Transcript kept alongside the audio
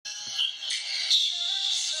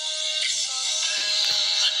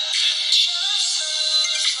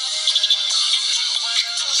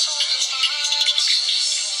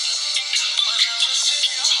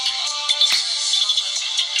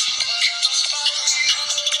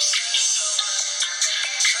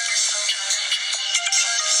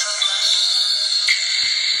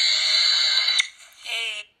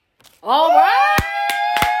All right.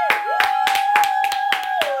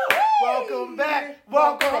 Welcome back.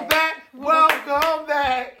 Welcome back. Welcome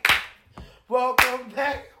back. Welcome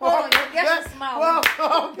back. Welcome back.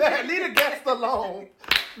 Welcome back. Leave the guest alone.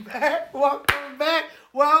 Back. Welcome back.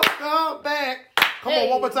 Welcome back. Come on,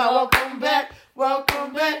 one more time. Welcome back.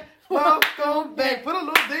 Welcome back. Welcome back. Put a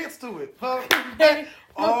little dance to it. Welcome back.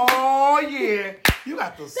 Oh, yeah. You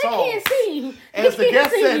got the sauce. They can't see. As the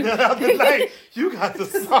guest said the other night, you got the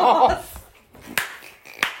sauce.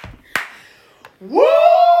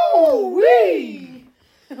 Woo-wee!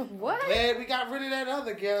 What? Glad we got rid of that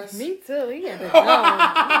other guest. Me too. He had to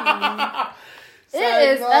go.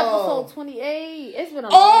 It is episode 28. It's been a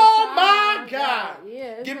long time. Oh my God.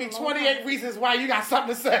 Yeah. Give me 28 reasons why you got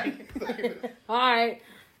something to say. All right.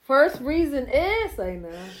 First reason is, say no.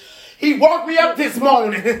 He woke me up this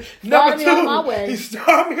morning. Number Me two, on my way. he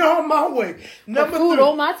started me on my way. Number Put food three,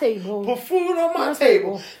 on my table. put food on my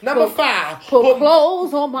table. Number five, Put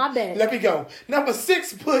clothes on my back. let me go. Number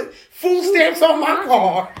six, put food stamps on my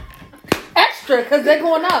car. Extra, because they're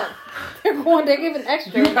going up. They're giving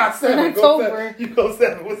extra. You got seven. In Go October. seven. You go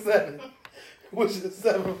seven. What's seven? What's the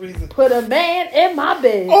seventh reason? Put a man in my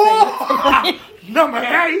bed. Oh, number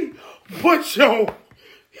eight, put your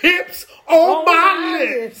hips on my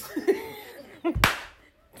lips.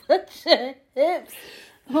 Put your hips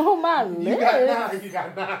on my lips. You got nine. You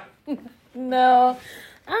got nine. No,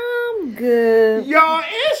 I'm good. Y'all,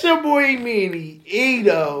 it's your boy Manny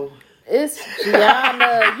Edo. It's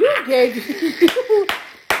Gianna.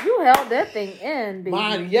 You held that thing in, baby.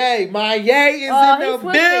 Manye is in the he's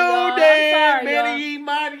with me, y'all. I'm building. sorry, Manny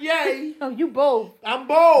Manye. No, you both. I'm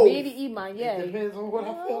bold. Baby eat my yay. It depends on what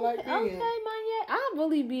I feel like being. Okay, my yay. I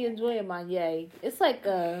really be enjoying my yay. It's like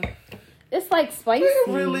spicy.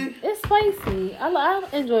 Really? It's spicy. I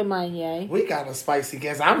enjoy my yay. We got a spicy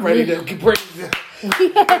guest. I'm ready to bring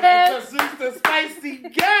Yes. the spicy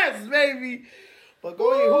guest, baby. But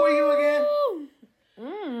go ahead. Who are you again?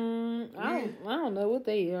 I don't know what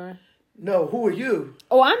they are. No, who are you?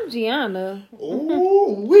 Oh, I'm Gianna.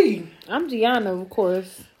 Ooh, I'm Gianna, of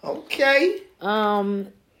course. Okay.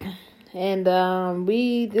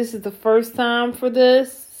 This is the first time for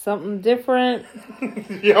this. Something different.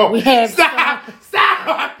 Yo, We have stop.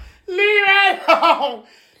 Leave it alone.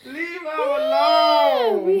 Leave her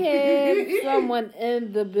alone. We have someone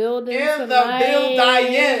in the building in tonight. the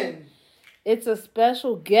building. It's a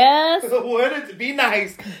special guest. What is? Be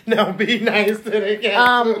nice. No, be nice to the guest.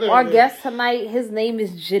 Our guest tonight, his name is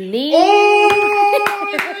Janine.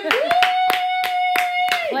 Oh, Janine.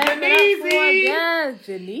 Yes,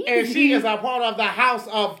 Janine. And she is a part of the House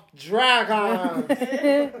of Dragons.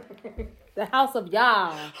 The House of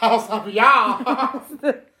Yah. House of Yah.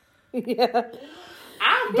 Yeah.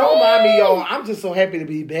 Don't mind me, y'all. I'm just so happy to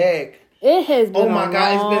be back. It has been. Oh my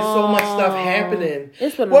God, it's been so much stuff happening.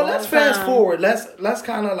 It's been. Well, let's fast forward. Let's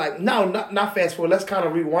kind of like not fast forward. Let's kind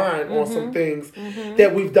of rewind on some things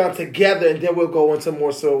that we've done together, and then we'll go into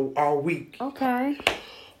more so our week. Okay.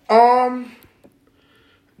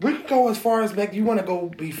 We can go as far as back. You want to go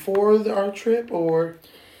before our trip or?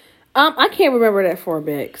 I can't remember that far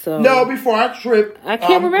back. So No, before our trip. I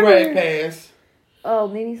can't remember. Greg passed. Oh,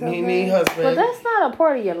 Nini's husband. Nini's husband. But that's not a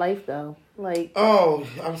part of your life, though. Like. Oh,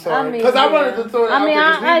 I'm sorry. mean, Because I wanted to throw that out there,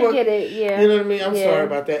 'cause I get it. Yeah. You know what I mean? I'm sorry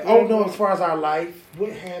about that. Oh, no, Yeah. as far as our life,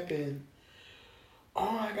 what happened? Oh,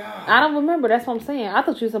 my God. I don't remember. That's what I'm saying. I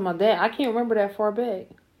thought you were talking about that. I can't remember that far back.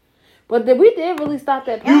 But we did really stop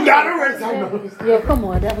that. You got to podcast. raise Yeah, come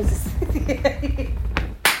on. That was just...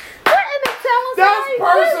 That's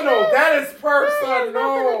personal. That is That has nothing to do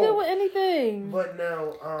personal. with anything. But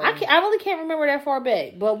no, I really can't remember that far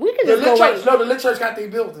back. But we could the just go lit church. right. No, the lit church got their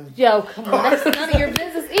building. Yo, come on. That's none of your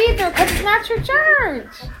business either, because it's not your church.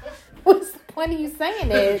 What's the point of you saying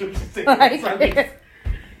that? Like,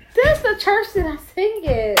 that's the church that I sing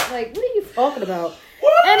at. Like, what are you talking about? Woo!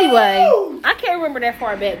 Anyway, I can't remember that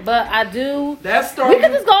far back, but I do. That We started.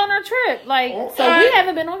 could just go on our trip. Like, so Okay. we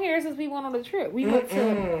haven't been on here since we went on the trip. We went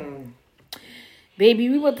to, baby,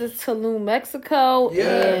 we went to Tulum, Mexico.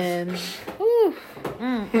 Yes. And, whew,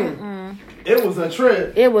 It was a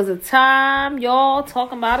trip. it was a time, y'all,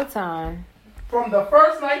 talking about a time. From the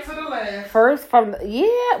first night to the last. Wait,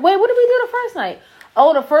 what did we do the first night?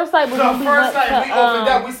 Oh, the first night was The when we first went night to, we opened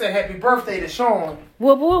up, we said happy birthday to Sean.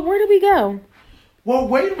 Well, where did we go? Well,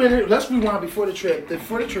 wait a minute. Let's rewind before the trip.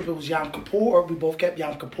 Before the trip, it was Yom Kippur. We both kept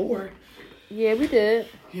Yom Kippur. Yeah, we did.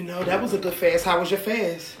 You know, that was a good fast. How was your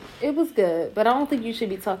fast? It was good, but I don't think you should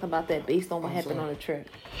be talking about that based on what happened on the trip.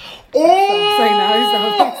 Oh!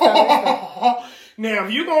 Now,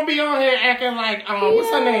 if you going to be on here acting like, what's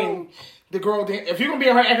her name? the girl dance. If you're gonna be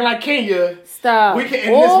in her acting like Kenya, stop. We can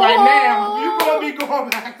end this right now. You gonna be going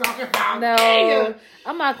back talking about Kenya.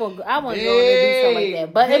 I'm not gonna. I wasn't going to do something like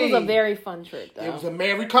that. But it was a very fun trip, though. There was a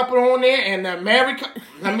married couple on there, and the married couple.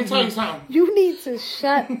 Let me tell you something. You need to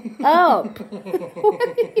shut up.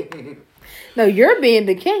 No, you're being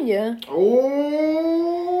to Kenya.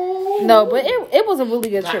 Oh. No, but it was a really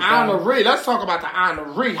good trip. The honoree. Let's talk about the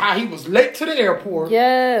honoree. How he was late to the airport.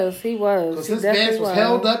 Yes, he was. Because his bags was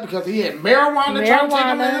held up because he had marijuana trying to take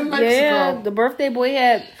him in Mexico. Yeah, the birthday boy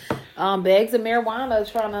had bags of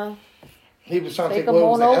marijuana trying to. He was trying to take what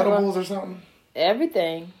was it, edibles or something?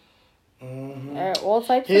 Everything. Mm-hmm. All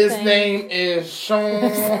types of things. His name is Sean.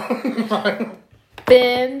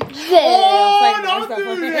 Ben. Oh,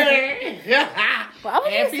 don't do that. But I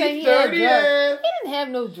was just saying he had drugs. He didn't have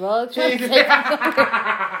no drugs. You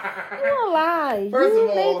don't lie. First of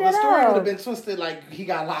all, the story would have been twisted like he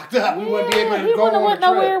got locked up. We wouldn't be able to go on the trip.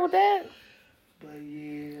 Nowhere with that. But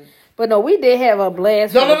yeah. But no, we did have a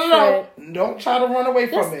blast. No. Don't try to run away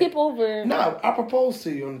from it. Just skip over. No, I proposed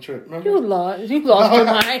to you on the trip. Remember? You lost your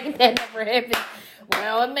mind. That never happened.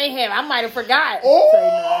 Well, it may have. I might have forgot.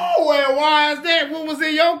 Oh, well, why is that? What was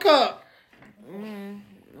in your cup?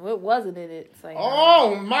 What wasn't in it?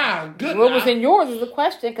 Oh, my goodness. What was in yours is the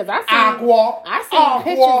question, because I seen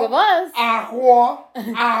pictures of us.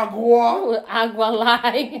 Agua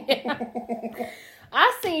lie.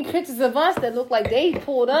 I seen pictures of us that looked like they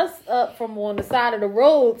pulled us up from on the side of the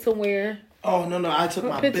road somewhere. Oh, no, I took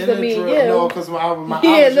my pictures of me and you. No, because my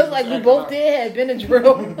it looked like we both did have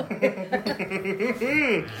Benadryl.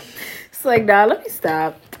 It's like, nah, let me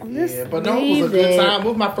stop. But no, it was a good time. It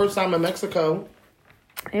was my first time in Mexico.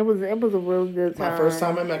 It was a really good time. My first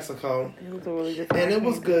time in Mexico. It was a really good time. And it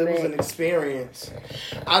was good. It was an experience.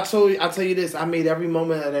 I'll tell you this. I made every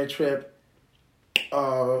moment of that trip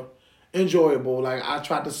enjoyable. Like, I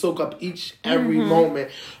tried to soak up every moment.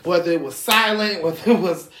 Whether it was silent, whether it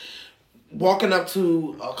was walking up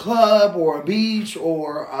to a club or a beach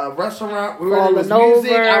or a restaurant where there was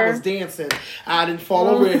music, I was dancing. I didn't fall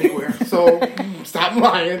over anywhere. So, stop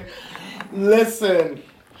lying. Listen.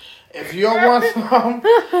 If you want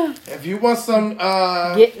some,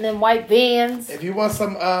 getting in white vans. If you want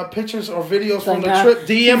some pictures or videos from the trip,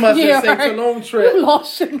 DM us and say Tulum trip. You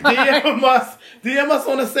lost your mind. DM us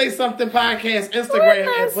on the Say Something podcast Instagram. We're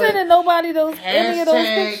not sending nobody any of those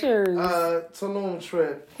pictures. Tulum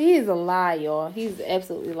trip. He's a lie, y'all. He's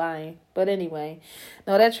absolutely lying. But anyway,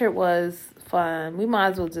 no, that trip was fun. We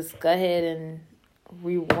might as well just go ahead and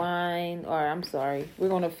rewind. Or I'm sorry, we're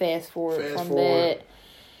gonna fast forward that.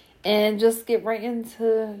 And just get right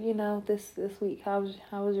into, this week. How was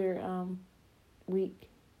your week?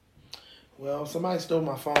 Well, somebody stole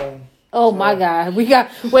my phone. Oh my God. We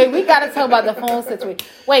got to talk about the phone situation.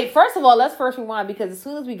 Wait, first of all, let's first rewind, because as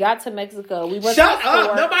soon as we got to Mexico, we went Shut to the up.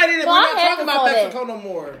 store. Nobody we're not talking about Mexico no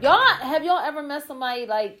more. Have y'all ever met somebody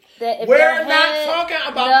like that? We're not talking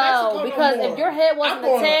about Mexico no more. Because if your head wasn't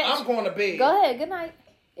attached. I'm going to bed. Go ahead. Good night.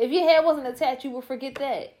 If your head wasn't attached, you would forget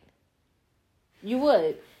that. You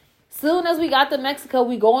would. Soon as we got to Mexico,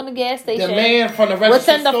 we go in the gas station. The man from the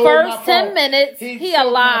register within the first 10 minutes, he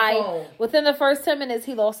lied. Within the first 10 minutes,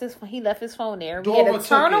 he left his phone there. We had to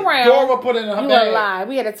turn around. Dora put it in her bag. Lie.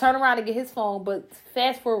 We had to turn around to get his phone. But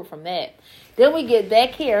fast forward from that, then we get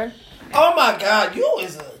back here. Oh my God, you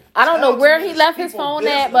is a. I don't know where he left his phone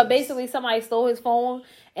at, but basically somebody stole his phone.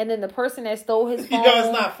 And then the person that stole his phone,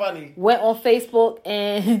 it's not funny, went on Facebook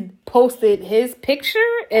and posted his picture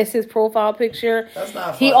as his profile picture. That's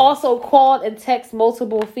not funny. He also called and texted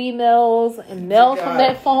multiple females and males from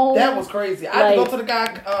that phone. That was crazy. I had to go to the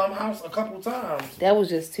guy's house a couple times. That was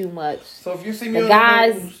just too much. So if you see me, the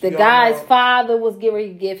guy's father was getting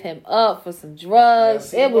ready to give him up for some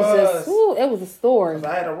drugs. Yes, it was a story.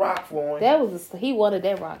 I had a rock for him. He wanted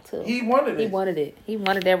that rock too. He wanted it. He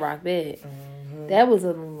wanted that rock bad. That was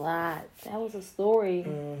a lot. That was a story.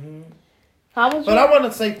 Mm-hmm. How was But I want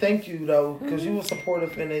to say thank you, though, because you were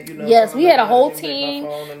supportive in it. Yes, we had a whole team.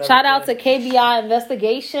 Shout out to KBI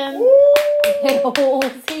Investigation. The whole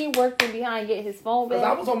team working behind getting his phone back.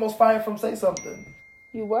 Because I was almost fired from Say Something.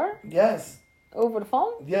 You were? Yes. Over the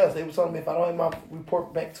phone? Yes, they were telling me if I don't have my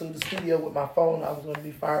report back to the studio with my phone, I was going to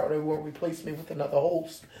be fired, or they won't replace me with another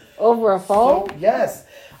host. Over a phone? So, yes.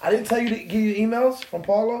 I didn't tell you to give you emails from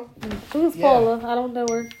Paula. Who's Paula? I don't know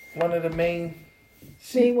her. One of the main.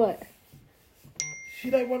 See what? She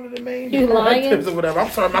like one of the main. You lying? Or whatever. I'm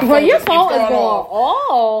sorry, my phone. Well, your phone is going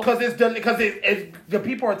off. Because the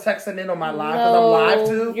people are texting in on my live because I'm live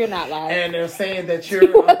too. You're not live. And they're saying that you're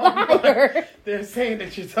a liar. They're saying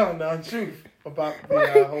that you're telling the untruth. about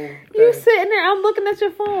the whole thing. You sitting there, I'm looking at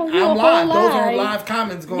your phone. I'm live. Those are live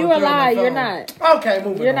comments going through. You're a lie. You're not. Okay,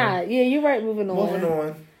 moving on. You're not. Yeah, you're right. Moving on. Moving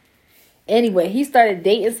on. Anyway, he started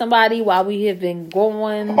dating somebody while we have been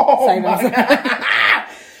going. Oh my God.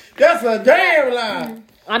 That's a damn lie.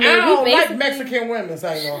 I mean, I don't like Mexican women.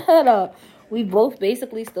 Shut up. We both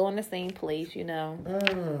basically still in the same place, you know.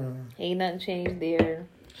 Ain't nothing changed there.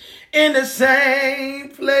 In the same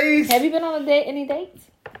place. Have you been on any dates?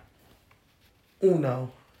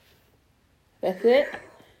 Uno. That's it?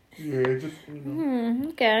 Yeah, just Uno.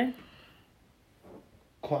 Okay.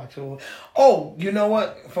 Cuatro. Oh, you know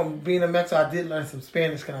what? From being a Mexican, I did learn some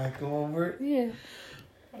Spanish. Can I go over it? Yeah.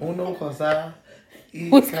 Uno cosa.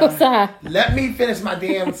 What's cosa? Let me finish my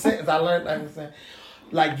damn sentence. I learned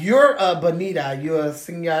like you're a bonita. You're a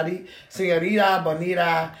señorita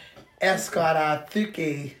bonita escara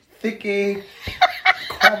thique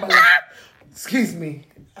excuse me.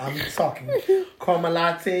 I'm talking.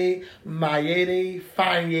 Carmelate, Mayere,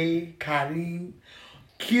 Fanye, Karim,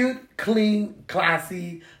 cute, clean,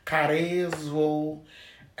 classy, Carezzo,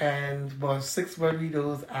 and 6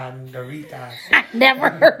 burritos and Doritas. Never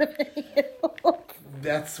heard of it.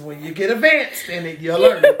 That's when you get advanced in it. You'll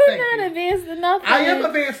learn it. You're not advanced enough. I am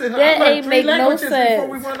advanced in it. That I learned ain't 3 make languages no sense. before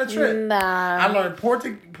we went on a trip. Nah. I learned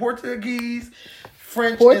Portuguese,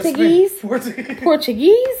 French, Portuguese? And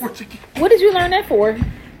Portuguese? Portuguese? What did you learn that for?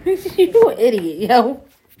 You an idiot, yo.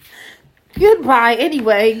 Goodbye.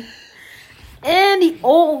 Anyway.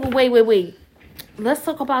 Wait. Let's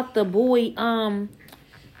talk about the boy,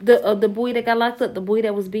 the boy that got locked up, the boy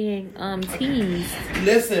that was being teased.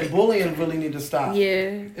 Listen, bullying really need to stop.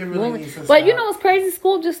 Yeah. It really needs to stop. But you know what's crazy?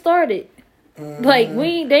 School just started. Like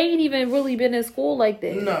they ain't even really been in school like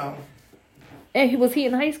that. No. And was he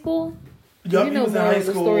in high school? Yup, you he know was in more high of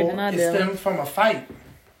the school. story than I It do. stemmed from a fight.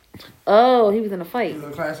 Oh, he was in a fight. He was in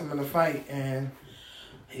a classroom in a fight, and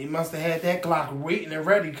he must have had that Glock waiting and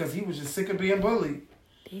ready because he was just sick of being bullied.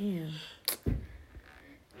 Damn.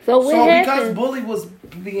 So what happened? Because bully was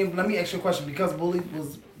being, let me ask you a question. Because bully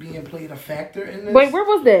was being played a factor in this. Wait, where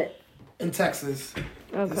was that? In Texas.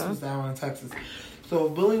 Okay. This was down in Texas. So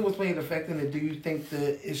if bullying was playing a factor in it, do you think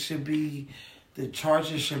that it should be, the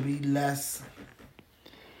charges should be less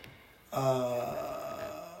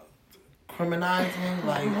criminalizing?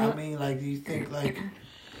 Like, I mean, like, do you think, like,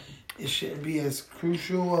 it shouldn't be as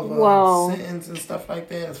crucial of a sentence and stuff like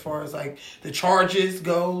that as far as, like, the charges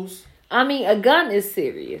goes? I mean, a gun is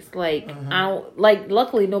serious. Like,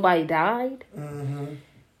 luckily nobody died. Mm-hmm.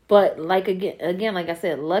 But, like, again, like I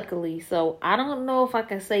said, luckily. So, I don't know if I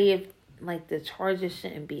can say if, like, the charges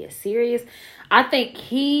shouldn't be as serious. I think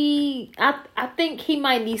I think he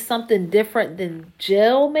might need something different than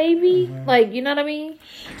jail, maybe. Mm-hmm. Like, you know what I mean?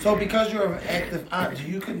 So, because you're an active aunt, do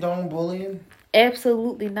you condone bullying?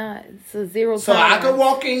 Absolutely not. It's a zero tolerance. So I could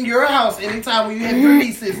walk in your house anytime when you have your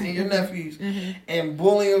nieces and your nephews, and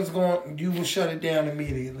bullying's going, you will shut it down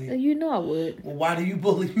immediately. You know I would. Well, why do you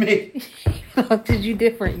bully me? Because you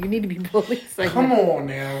different. You need to be bullied. Come on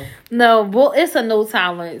now. No, it's a no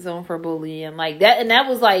tolerance zone for bullying like that. And that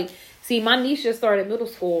was like, see, my niece just started middle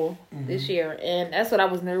school this year, and that's what I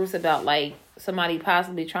was nervous about. Like somebody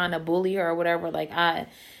possibly trying to bully her or whatever. Like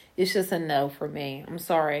it's just a no for me. I'm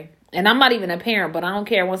sorry. And I'm not even a parent, but I don't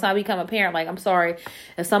care. Once I become a parent, like, I'm sorry.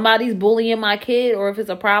 If somebody's bullying my kid or if it's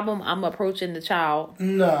a problem, I'm approaching the child.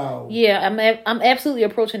 No. Yeah, I'm absolutely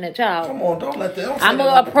approaching that child. Come on, don't let that. I'm going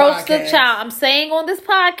to approach the child. I'm saying on this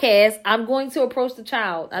podcast, I'm going to approach the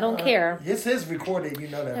child. I don't care. This is recorded. You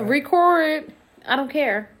know that. Right? Record. I don't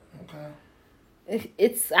care. Okay.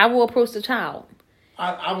 I will approach the child.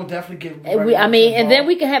 I will definitely get. And then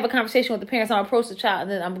we can have a conversation with the parents. I'll approach the child, and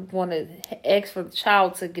then I'm going to ask for the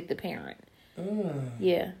child to get the parent.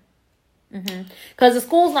 Yeah, because the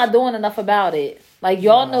school's not doing enough about it. Like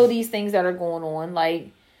y'all know these things that are going on. Like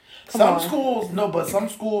some schools,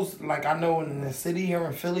 like I know in the city here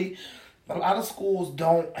in Philly, a lot of schools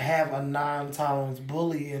don't have a non-tolerance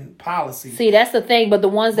bullying policy. See, that's the thing. But the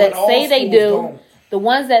ones that say they do,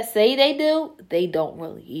 they don't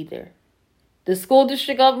really either. The school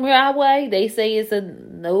district up our way, they say it's a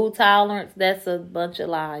no tolerance. That's a bunch of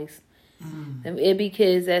lies. It be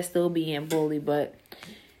kids that still being bullied, but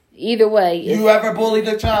either way. You ever bullied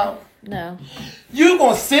a child? No. You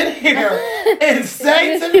gonna sit here and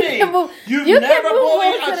say to me, you never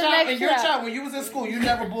bullied a child, and your child, when you was in school, you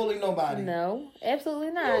never bullied nobody? No,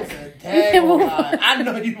 absolutely not. I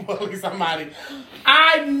know you bullied somebody.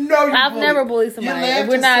 I've never bullied somebody.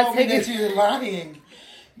 We're not taking that you're lying.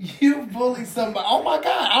 You bullied somebody. Oh my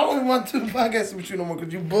God. I don't even want to do the podcast with you no more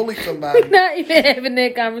because you bullied somebody. We're not even having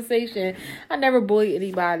that conversation. I never bullied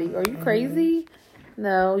anybody. Are you crazy?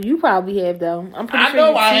 No, you probably have though. I'm pretty I sure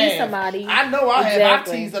know you I teased have. somebody. I know I have.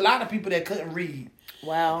 Exactly. I teased a lot of people that couldn't read.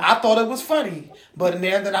 Wow. I thought it was funny, but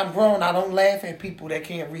now that I'm grown, I don't laugh at people that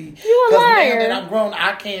can't read. You a liar. Now that I'm grown,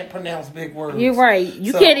 I can't pronounce big words. You're right.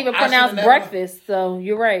 You So, can't even I pronounce should've breakfast, so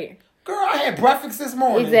you're right. Girl, I had breakfast this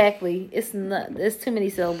morning. Exactly. It's not. There's too many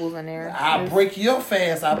syllables in there. I'll break your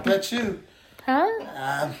fast. I bet you. Huh?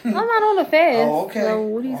 I'm I'm not on the fast. Oh, okay. So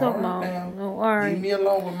what are you talking All right about? now. Oh, all right. Leave me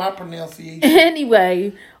alone with my pronunciation.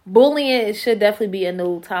 Anyway, bullying should definitely be a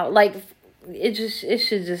new topic. Like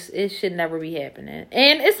it should never be happening.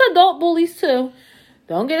 And it's adult bullies too.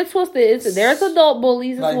 Don't get it twisted. There's adult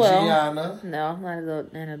bullies as Like well. Gianna. No, not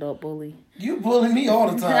an adult bully. You bully me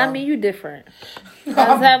all the time. I mean, you different. I'm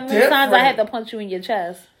Sometimes different. I have to punch you in your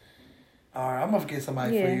chest. All right, I'm gonna get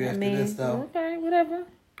somebody for you after this though. Okay, whatever.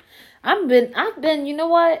 I've been. You know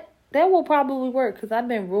what? That will probably work because I've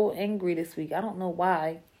been real angry this week. I don't know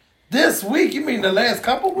why. This week? You mean the last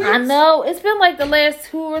couple weeks? I know it's been like the last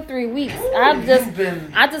 2 or 3 weeks. Ooh, I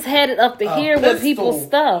been just had it up to here with people's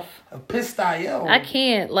stuff. A pistol. I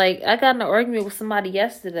can't. Like, I got in an argument with somebody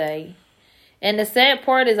yesterday. And the sad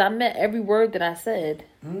part is I meant every word that I said.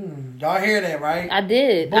 Y'all hear that, right? I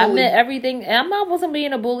did. Bully. I meant everything. And I wasn't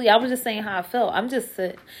being a bully. I was just saying how I felt.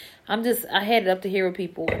 I had it up to here with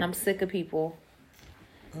people. And I'm sick of people.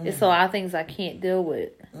 It's a lot of things I can't deal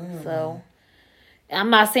with. So, I'm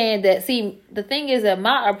not saying that. See, the thing is that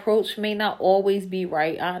my approach may not always be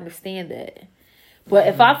right. I understand that. But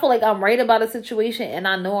if I feel like I'm right about a situation and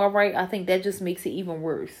I know I'm right, I think that just makes it even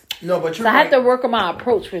worse. No, but you're so I right. have to work on my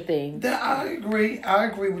approach with things. I agree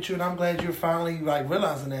with you, and I'm glad you're finally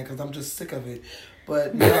realizing that because I'm just sick of it.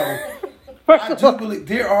 But no, I do believe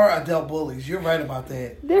there are adult bullies. You're right about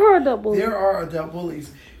that. There are adult bullies. There are adult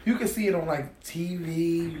bullies. You can see it on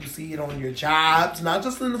TV. You can see it on your jobs, not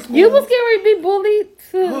just in the school. You was getting ready to be bullied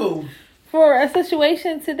Who? For a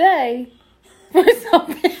situation today. For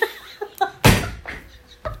something.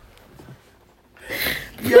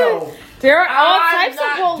 Yo, there are all I'm types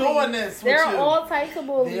not of bullies. doing this with There are you. all types of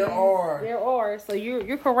bullies. There are. There are. So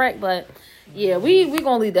you're correct, but yeah, we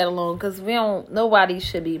gonna leave that alone because nobody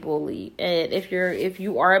should be bullied. And if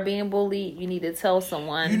you are being bullied, you need to tell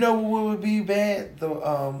someone. You know what would be bad?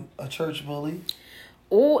 A church bully.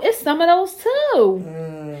 Oh, it's some of those too.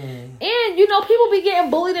 And people be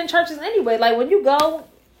getting bullied in churches anyway. Like when you go.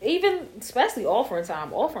 Even, especially offering time,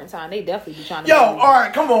 they definitely be trying to. Yo, all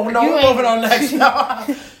right, come on. No, we're moving on next.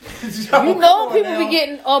 People be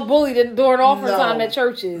getting bullied during offering time at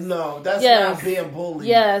churches. No, that's not being bullied.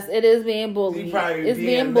 Yes, it is being bullied. You probably it's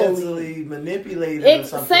being bullied. mentally manipulated It's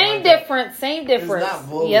or something same like difference. Same difference. It's not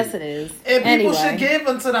bullying. Yes, it is. And people should give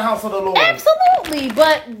unto the house of the Lord. Absolutely,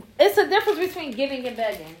 but it's a difference between giving and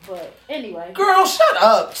begging. But anyway, girl, shut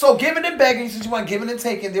up. So giving and begging, since you want giving and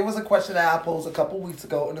taking, there was a question that I posed a couple weeks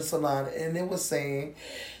ago in the salon, and it was saying,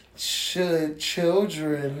 should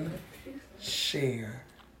children share?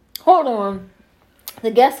 Hold on.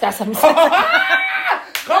 The guest got something to say.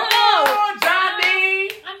 Come on,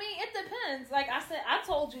 Johnny. I mean, it depends. Like I said, I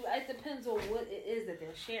told you, it depends on what it is that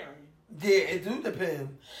they're sharing. Yeah, it do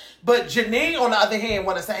depend. But Janine, on the other hand,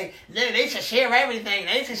 want to say, no, they should share everything.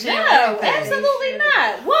 They should share everything. No, absolutely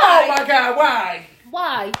not. Why? Oh, my God, why?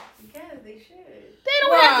 Why? Because they should. They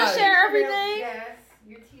don't have to share everything. Yes,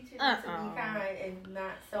 you're teaching them to be kind and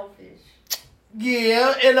not selfish.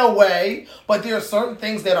 Yeah, in a way. But there are certain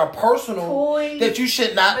things that are personal Toys, that you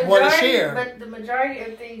should not want to share. But the majority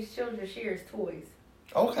of things children share is toys.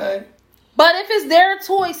 Okay. But if it's their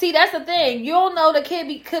toy, see, that's the thing. You don't know the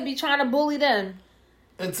kid could be trying to bully them.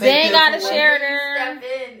 They ain't got to share their... Step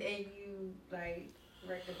in and you,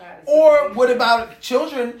 rectify the situation. Or what about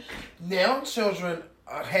children? Now children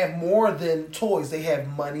have more than toys. They have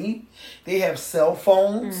money. They have cell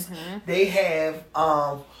phones. Mm-hmm. They have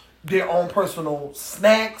their own personal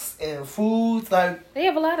snacks and foods. They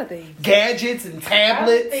have a lot of things. Gadgets and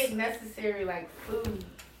tablets. I don't think necessarily food.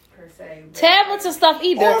 Tablets and stuff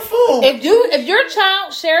either. Or food. If your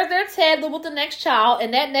child shares their tablet with the next child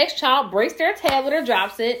and that next child breaks their tablet or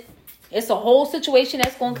drops it, it's a whole situation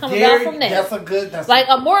that's going to come about from that. That's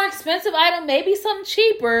a more expensive item, maybe something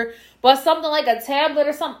cheaper, but something like a tablet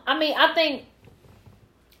or something. I mean, I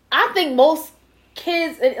think most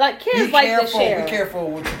kids like to share. Be careful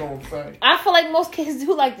what you're going to say. I feel like most kids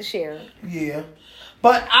do like to share. Yeah,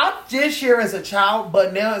 but I did share as a child,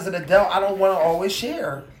 but now as an adult, I don't want to always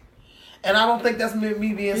share. And I don't think that's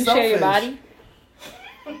me being selfish. Share your body?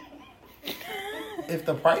 If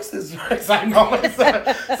the price is right, it's like, no.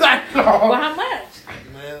 Well, how much?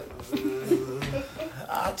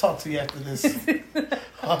 I'll talk to you after this.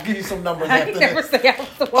 I'll give you some numbers I after never this. say I was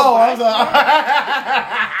the one. Oh, I'm sorry.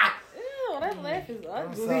 Ew, that laugh is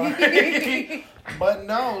ugly. But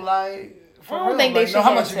no, like, for I don't real, think they like, should no, how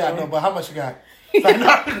have much you got? to. No, but how much you got? Like,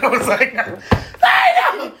 no, it's like,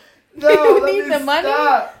 no, You let need me the money?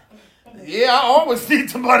 stop. Yeah, I always need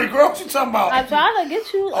the money, girl. What you talking about? I try to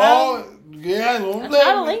get you. Oh, yeah. I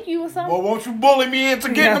try to link you with something. Well, won't you bully me into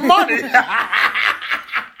getting the money?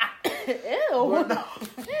 Ew. But no.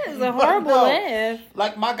 That is a horrible laugh.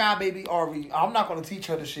 Like my god baby Ari, I'm not going to teach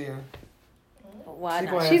her to share. Why She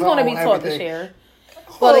not? gonna She's have going to her be own taught to everything. share.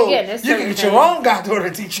 But again, it's you can get your own goddaughter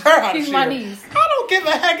to teach her how to She's share. my niece. I don't give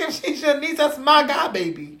a heck if she's your niece. That's my god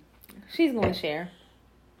baby. She's going to share.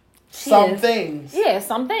 Some things. Yeah,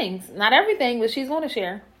 some things. Not everything, but she's going to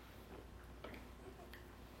share.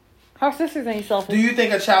 Her sisters ain't selfish. Do you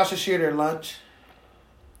think a child should share their lunch?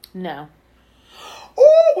 No.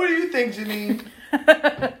 Oh, what do you think, Janine?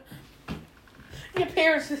 Your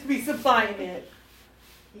parents should be supplying it.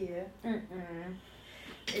 Yeah. Mm-mm.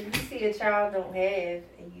 If you see a child don't have,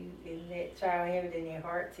 and that child have it in their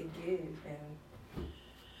heart to give, then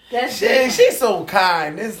that's She's so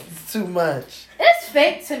kind. It's too much. It's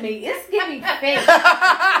fake to me. It's giving fake.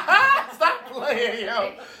 Stop playing,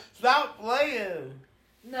 yo. Stop playing.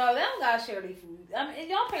 No, they don't gotta share their food. I mean,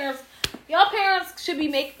 y'all parents should be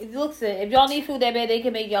listen, if y'all need food that bad, they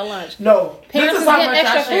can make y'all lunch. No. Parents This is is how getting much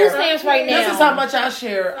I extra food share. stamps right now. This is how much I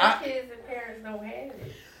share. some kids and parents don't have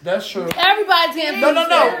it. That's true. Everybody's getting No. food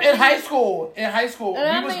stamps. In high school, And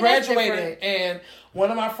I we was mean, that's graduating, different. and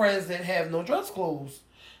one of my friends didn't have no dress clothes.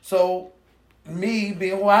 So, me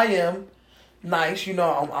being who I am, nice, you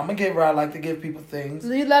know, I'm a giver. I like to give people things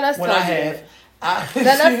You let us when tell I you have. that.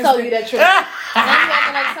 Let us tell you that truth. Now you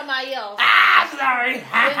acting like somebody else. Sorry.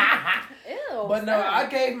 Ew. But no, stop. I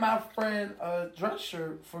gave my friend a dress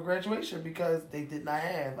shirt for graduation because they did not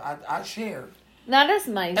have. I shared Now that's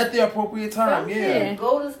nice. at the appropriate time. Some Yeah. kids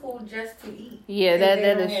go to school just to eat. Yeah, And that they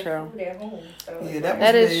don't is have true. Food at home, so Yeah, that was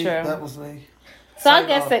That me. is true. That was me. So I Say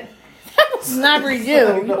guess no. that was never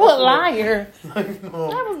you. You a liar. no.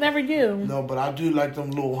 That was never you. No, but I do like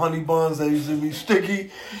them little honey buns that used to be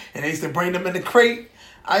sticky, and they used to bring them in the crate.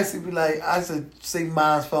 I used to be like, I used to say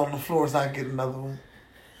mine fell on the floor so I could get another one.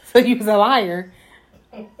 So you was a liar.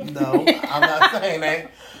 No, I'm not saying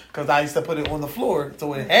that because I used to put it on the floor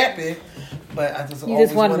so it happened, but I just You always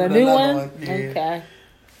just wanted a new another one? Yeah. Okay.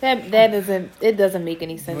 That doesn't make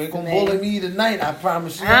any sense You ain't to gonna me. bully me tonight, I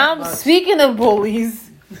promise you. I'm speaking of bullies.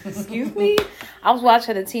 Excuse me. I was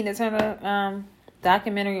watching the Tina Turner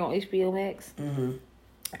documentary on HBO Max. Mm-hmm.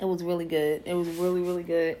 It was really good. It was really, really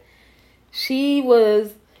good.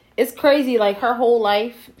 It's crazy, like her whole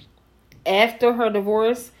life after her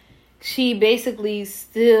divorce, she basically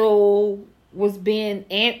still was being,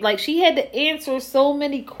 like she had to answer so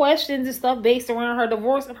many questions and stuff based around her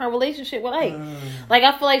divorce and her relationship with Ike. Like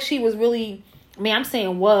I feel like she was really, I mean I'm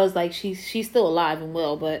saying was, like she's still alive and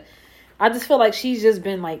well, but I just feel like she's just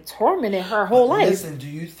been like tormented her whole life. Listen, do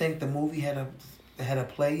you think the movie had a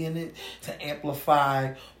play in it to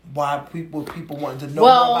amplify why people wanted to know more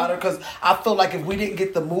about her? Because I feel like if we didn't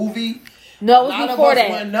get the movie, No, it a was lot before of us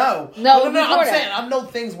that. wouldn't know. No, it was I'm before that. saying I know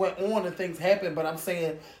things went on and things happened, but I'm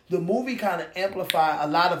saying the movie kind of amplified a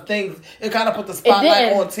lot of things. It kind of put the spotlight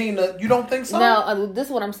didn't. on Tina. You don't think so? No, this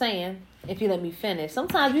is what I'm saying. If you let me finish,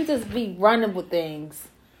 sometimes you just be running with things.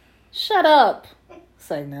 Shut up.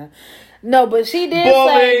 Say no. No, but she did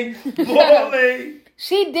say. Bully.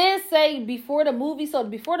 She did say before the movie. So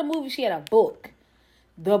before the movie, she had a book.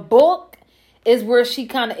 The book is where she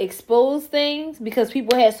kind of exposed things because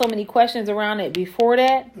people had so many questions around it before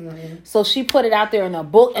that. Mm-hmm. So she put it out there in a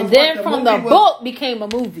book, and then from the book became a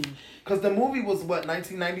movie. Because the movie was what,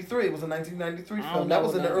 1993? It was a 1993 film. That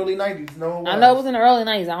was in the early 90s. No, it was. I know it was in the early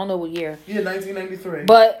 90s. I don't know what year. Yeah, 1993.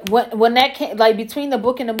 But when that came, like between the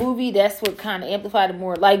book and the movie, that's what kind of amplified it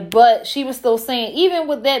more. Like, but she was still saying, even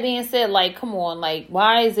with that being said, like, come on, like,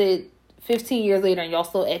 why is it 15 years later and y'all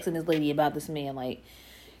still asking this lady about this man? Like,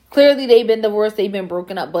 clearly they've been divorced, they've been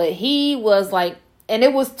broken up, but he was like, and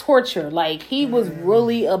it was torture. Like, he was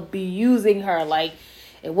really abusing her. Like,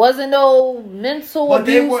 it wasn't no mental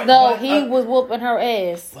abuse. He was whooping her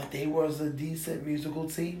ass. But they was a decent musical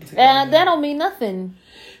team together. And that don't mean nothing.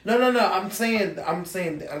 No. I'm saying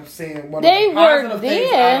one They of the were positive there.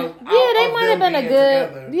 things out of They might have them been a being good.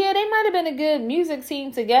 together. Yeah, they might have been a good music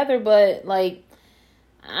team together, but like,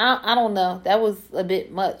 I don't know. That was a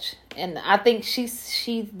bit much, and I think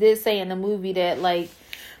she did say in the movie that like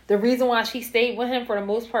the reason why she stayed with him for the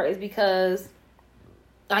most part is because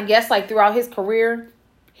I guess like throughout his career,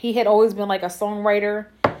 he had always been like a songwriter,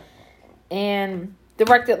 and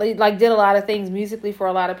directed, like did a lot of things musically for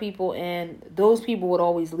a lot of people, and those people would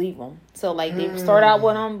always leave him. So like they would start out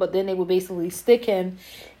with him, but then they would basically stick him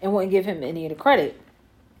and wouldn't give him any of the credit.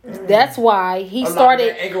 That's why he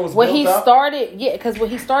started what he started. Yeah, because what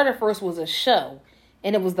he started first was a show,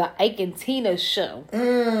 and it was the Ike and Tina show.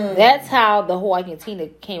 That's how the whole Ike and Tina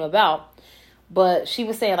came about. But she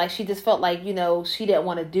was saying, like, she just felt like, you know, she didn't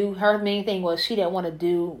want to do, her main thing was she didn't want to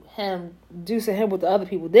do to him what the other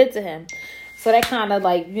people did to him. So that kind of,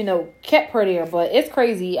 like, you know, kept her there. But it's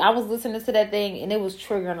crazy. I was listening to that thing, and it was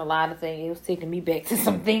triggering a lot of things. It was taking me back to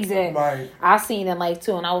some things that I seen in life,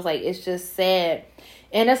 too. And I was like, it's just sad.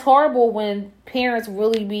 And it's horrible when parents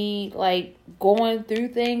really be, like, going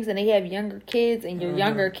through things, and they have younger kids, and your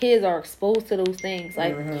younger kids are exposed to those things.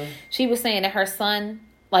 Like, she was saying that her son...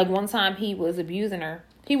 Like, one time he was abusing her.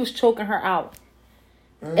 He was choking her out.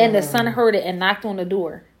 And the son heard it and knocked on the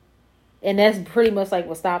door. And that's pretty much, like,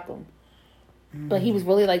 what stopped him. But he was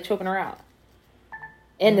really, like, choking her out.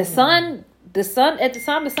 And the son, at the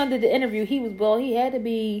time the son did the interview, he had to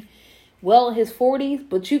be well in his 40s.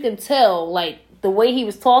 But you can tell, like, the way he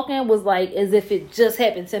was talking was, like, as if it just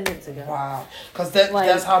happened 10 minutes ago. Wow. Because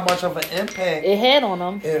that's how much of an impact it had on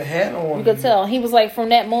him. You could tell. He was, like, from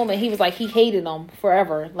that moment, he was, like, he hated them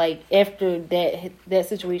forever. Like, after that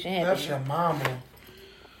situation happened. That's your mama.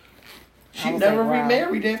 She never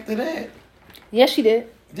remarried after that. Yes, she did.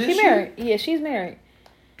 She married. Yeah, she's married.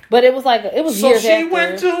 But it was, like, it was years after. So she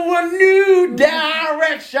went to a new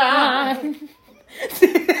direction.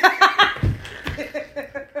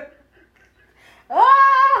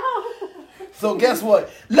 Oh! So guess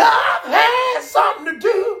what? Love had something to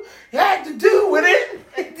do. Had to do with it.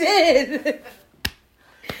 It did.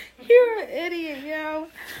 You're an idiot, yo.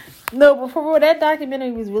 No, but for real, that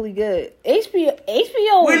documentary was really good.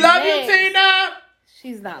 HBO. We love you, Tina.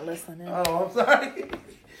 She's not listening. Oh, I'm sorry.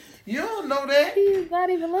 You don't know that. She's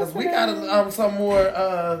not even listening. Because we got some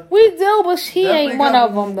more. We do, but she ain't one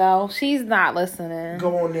of them, though. She's not listening.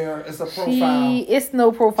 Go on there. It's a profile. It's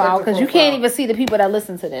no profile because you can't even see the people that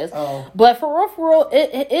listen to this. Oh. But for real,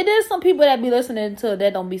 it is some people that be listening to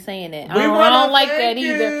that don't be saying it. I don't like that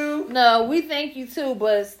either. No, we thank you too,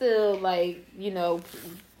 but still, like, you know.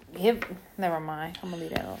 Never mind. I'm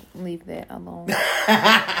gonna leave that alone.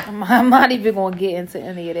 I'm not even gonna get into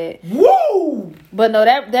any of that. Woo! But no,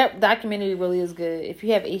 that documentary really is good. If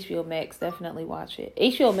you have HBO Max, definitely watch it.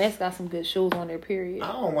 HBO Max got some good shows on there. Period.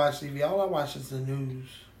 I don't watch TV. All I watch is the news.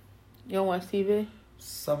 You don't watch TV?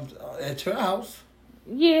 Some at your house.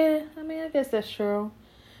 Yeah, I mean, I guess that's true.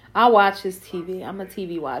 I watch his TV. I'm a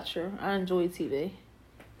TV watcher. I enjoy TV.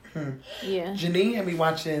 Yeah. Janine had me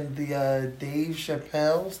watching the Dave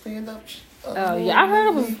Chappelle stand-up. Oh yeah, I heard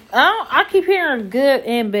it was. I keep hearing good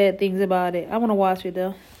and bad things about it. I want to watch it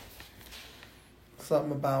though.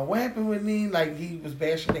 Something about what happened with me, like he was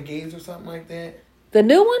bashing the gays or something like that. The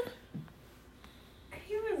new one?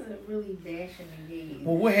 He wasn't really bashing the gays.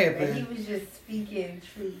 Well, what happened? He was just speaking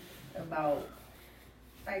truth about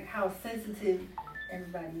like how sensitive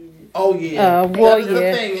everybody is. Oh yeah. Well,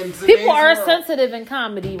 yeah. People are world. Sensitive in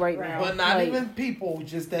comedy right now, but not even people.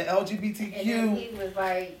 Just that LGBTQ. And then he was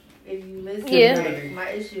like, if you listen, like, my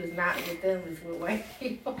issue is not with them; it's with white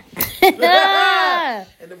people.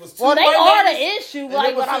 And it was two they are the issue,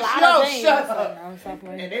 like with a lot of things. Shut up.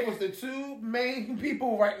 And it was the two main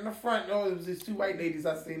people right in the front. No, it was these two white ladies.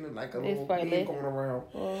 I seen them like a little game going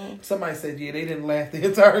around. Somebody said, yeah, they didn't laugh the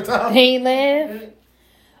entire time. They laugh.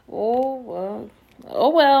 Oh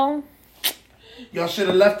well. Y'all should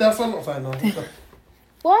have left us alone. No.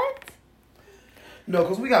 What? No,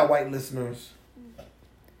 because we got white listeners.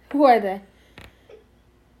 Who are they?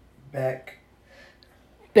 Beck?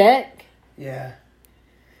 Yeah.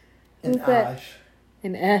 And Who's that? Ash.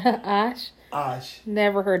 And Ash? Ash.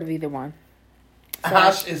 Never heard of either one. So.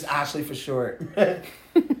 Ash is Ashley for short.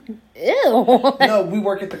 Ew. No, we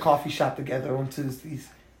work at the coffee shop together on Tuesdays.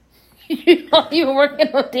 You were working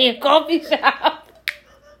on a damn coffee shop.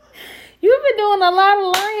 You've been doing a lot of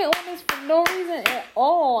lying on this for no reason at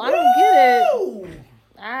all. I don't get it.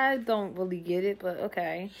 I don't really get it, but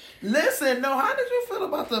okay. Listen, no, how did you feel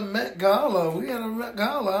about the Met Gala? We had a Met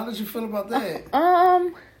Gala. How did you feel about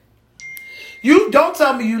that? You don't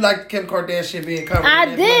tell me you like Kim Kardashian being covered.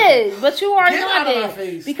 I did, but you already know I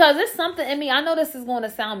did. Because it's something in me. I know this is going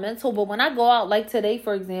to sound mental, but when I go out, like today,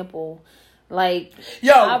 for example, like,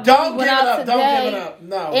 don't give it up. Don't give it up.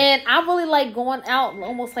 No. And I really like going out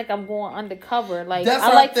almost like I'm going undercover. Like, that's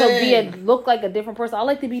I like to look like a different person. I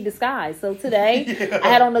like to be disguised. So today, I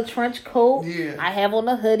had on a trench coat. Yeah. I have on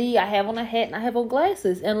a hoodie. I have on a hat. And I have on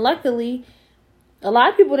glasses. And luckily, a lot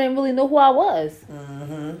of people didn't really know who I was.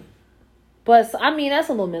 Mm-hmm. But I mean, that's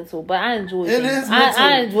a little mental. But I enjoy It things. is mental.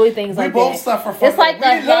 I enjoy things We like both that. suffer from It's like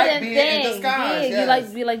that. a We like hidden being thing. in disguise. Yeah,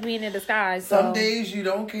 Yes. you like being in disguise. Some so. days you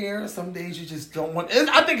don't care. Some days you just don't want.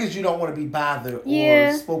 I think it's you don't want to be bothered Yeah.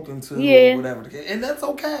 or spoken to Yeah. or whatever. And that's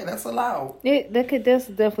okay. That's allowed. That's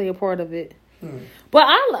definitely a part of it. But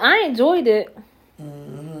I enjoyed it.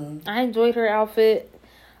 Mm-hmm. I enjoyed her outfit.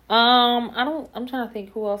 I'm trying to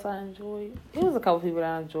think who else I enjoyed. It was a couple people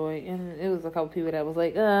that I enjoyed, and it was a couple people that was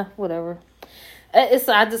like, whatever.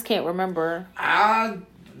 I just can't remember. I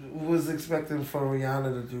was expecting for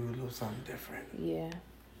Rihanna to do a little something different. Yeah.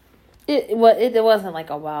 It wasn't like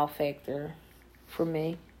a wow factor for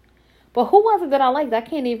me. But who was it that I liked? I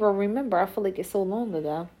can't even remember. I feel like it's so long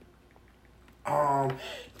ago.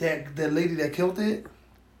 That lady that killed it,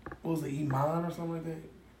 what was it, Iman or something like that?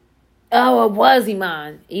 Oh, it was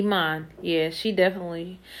Iman. Iman. Yeah, she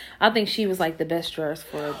definitely. I think she was like the best dressed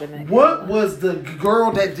for the night. What was the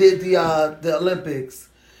girl that did the Olympics?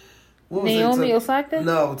 What was Naomi it? Osaka?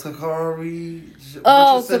 No, Takari.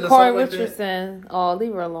 Oh, Richardson or Takari something like that? Richardson. Oh,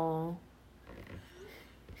 leave her alone.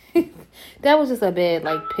 That was just a bad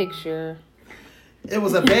like picture. It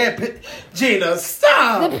was a bad picture. Gina,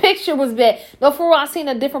 stop. The picture was bad. No, for real, I seen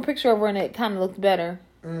a different picture of her and it kind of looked better.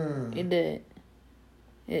 It did.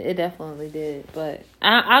 It definitely did, but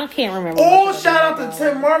I can't remember. Oh, shout out to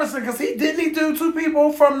Tim Morrison because he do two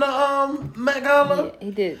people from the Met Gala. Yeah,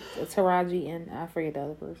 he did Taraji and I forget the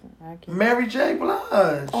other person. I can't. Mary J.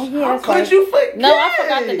 Blige. Oh yeah, how that's could right. you forget? No, I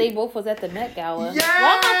forgot that they both was at the Met Gala. Yes, well,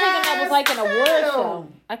 I'm not thinking that was like an award show.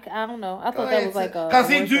 I don't know. I thought that was like a because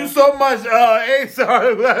he award do show. so much.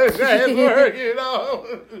 Sorry, work, you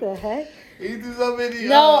know. The heck? He do so many.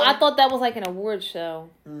 No, I thought that was like an award show.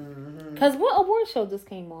 Mm-hmm. Cause what award show just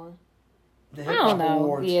came on? The I Hip Hop don't know.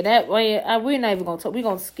 Awards. Yeah, that way we're not even gonna talk. We're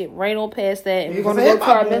gonna skip right on past that, and Yeah, we're gonna 'cause go the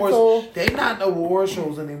to our Hip Hop mental. Awards, they not award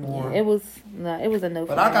shows anymore. Yeah, it was a no.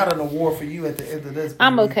 But for I me. got an award for you at the end of this.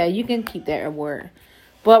 I'm baby. okay. You can keep that award.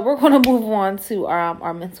 But we're gonna move on to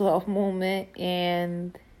our mental health moment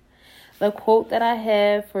and the quote that I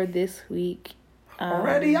have for this week.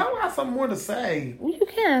 Already, I got something more to say. Well, you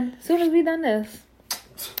can as soon as we done this.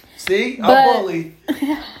 See, But- I'm bully.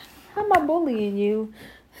 How am I bullying you?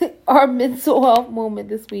 Our mental health moment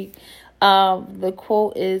this week. The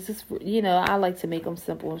quote is, I like to make them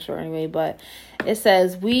simple and short anyway, but it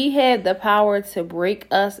says, "We have the power to break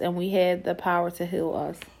us, and we have the power to heal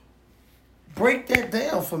us." Break that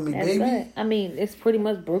down for me, That's baby. it. I mean, it's pretty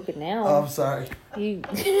much broken down. Oh, I'm sorry. You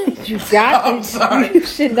got I'm it. sorry. You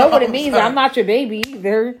should know what it I'm means. sorry. I'm not your baby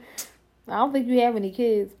either. I don't think you have any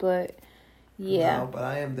kids, but yeah. No, but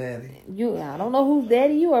I am daddy. I don't know whose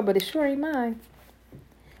daddy you are, but it sure ain't mine.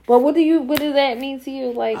 But what does that mean to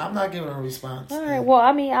you? Like, I'm not giving a response. all right. Well,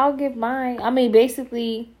 I mean, I'll give mine. I mean,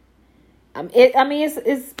 basically,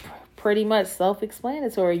 it's pretty much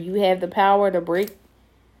self-explanatory. You have the power to break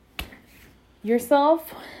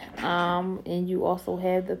yourself, and you also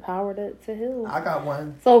have the power to heal. I got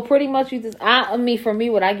one. So pretty much, you just. I mean, for me,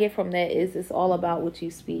 what I get from that is it's all about what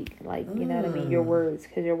you speak. Like, you know what I mean? Your words,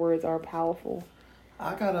 because your words are powerful.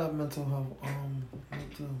 I got a mental health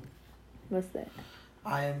note too. What's that?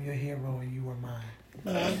 I am your hero and you are mine.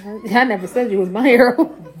 I never said you was my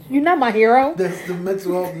hero. You're not my hero. That's the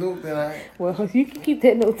mental health note that I. Well, you can keep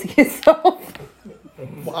that note to yourself.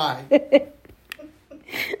 Why?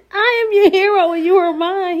 I am your hero and you are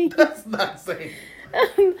mine. That's not saying.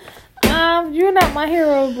 You're not my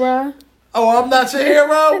hero, bruh. Oh, I'm not your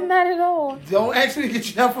hero? Not at all. Don't ask me to get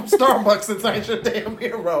you down from Starbucks since I ain't your damn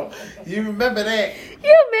hero. You remember that?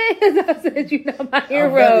 You mad because I said you're not my hero.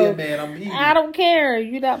 I'm ready, man. I'm eating. I don't care.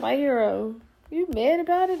 You're not my hero. You mad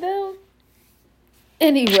about it though?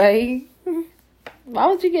 Anyway, why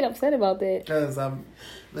would you get upset about that? Because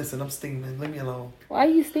I'm steaming. Leave me alone. Why are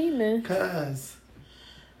you steaming? Because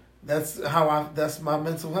that's my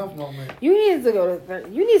mental health moment. You need to go to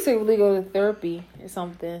you need to really go to therapy or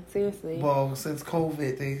something. Seriously. Well, since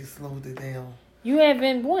COVID, they slowed it down. You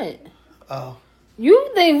haven't what? Oh.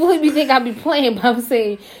 You really think I be playing, but I'm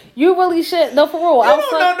saying you really should. No, for real. You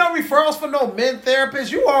don't know no referrals for no men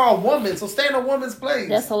therapists. You are a woman, so stay in a woman's place.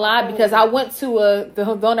 That's a lie because I went to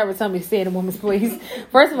don't ever tell me to stay in a woman's place.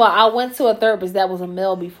 First of all, I went to a therapist that was a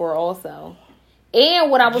male before also.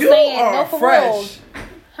 And what I was saying, no, for real.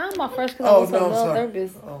 How am I fresh because I was a male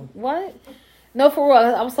therapist? Oh. What? No, for real.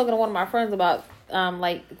 I was talking to one of my friends about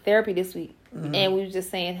like therapy this week, and we were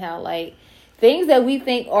just saying how like things that we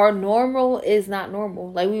think are normal is not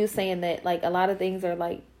normal. Like we were saying that like a lot of things are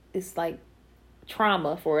like it's like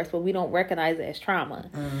trauma for us, but we don't recognize it as trauma.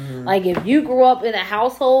 Like if you grew up in a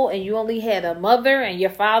household and you only had a mother and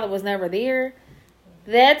your father was never there,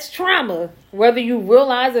 That's trauma. Whether you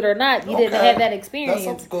realize it or not, you didn't have that experience.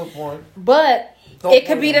 That's a good point. But it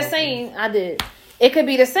could be the same. I did. It could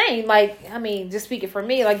be the same. Like, I mean, just speaking for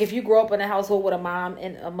me, like if you grew up in a household with a mom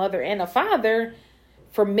and a mother and a father,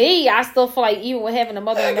 for me, I still feel like even with having a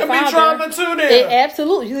mother and a father, it could be trauma too. There, it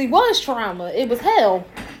absolutely was trauma. It was hell.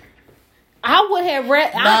 I would have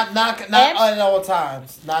read. Not at all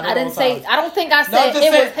times. Not at all times. I don't think I said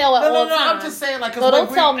it was hell at all times. No. I'm just saying like. No,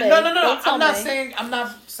 don't tell me. No. I'm not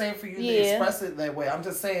saying for you to express it that way. I'm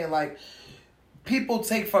just saying like people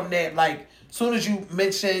take from that like. Soon as you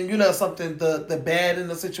mention, something the bad in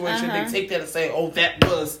the situation, they take that and say, "Oh, that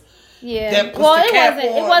was." Yeah. That well,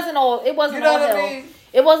 it wasn't all. It wasn't all hell. I mean?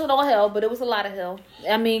 It wasn't all hell, but it was a lot of hell.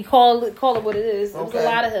 I mean, call it what it is. It was a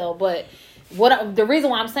lot of hell, but. The reason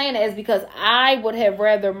why I'm saying that is because I would have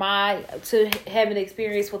rather to have an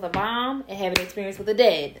experience with a mom and have an experience with a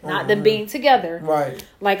dad, not them being together. Right.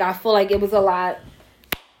 Like I feel like it was a lot.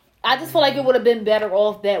 I just feel like it would have been better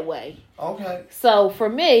off that way. Okay. So for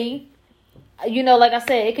me, like I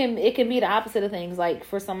said, it can be the opposite of things. Like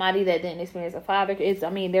for somebody that didn't experience a father,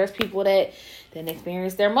 there's people that didn't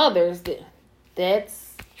experience their mothers. That's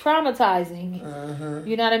traumatizing.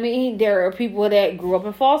 You know what I mean? There are people that grew up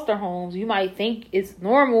in foster homes. You might think it's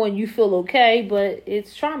normal and you feel okay, but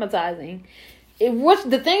it's traumatizing.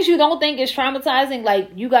 The things you don't think is traumatizing, like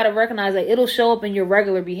you got to recognize that it'll show up in your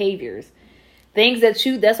regular behaviors. Things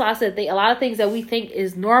that's why I said a lot of things that we think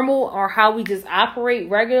is normal or how we just operate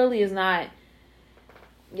regularly is not.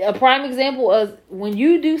 A prime example is when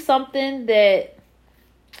you do something that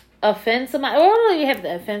offends somebody, or don't even have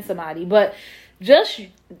to offend somebody, but just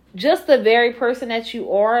the very person that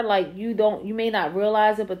you are, like you may not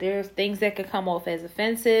realize it, but there's things that could come off as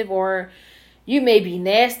offensive, or you may be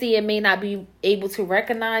nasty and may not be able to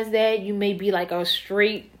recognize that. You may be like a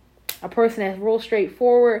person that's real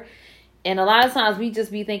straightforward. And a lot of times we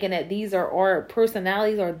just be thinking that these are our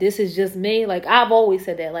personalities or this is just me. Like I've always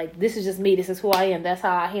said that, like this is just me. This is who I am. That's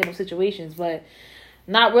how I handle situations. But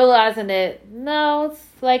not realizing that, no, it's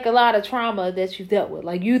like a lot of trauma that you've dealt with.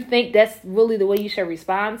 Like you think that's really the way you should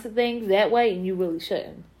respond to things that way, and you really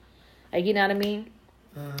shouldn't. Like, you know what I mean?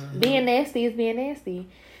 Being nasty is being nasty.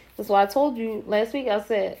 That's why I told you last week. I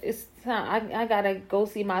said it's time. I gotta go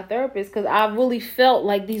see my therapist because I really felt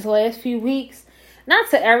like these last few weeks.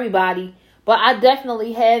 Not to everybody, but I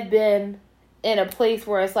definitely have been in a place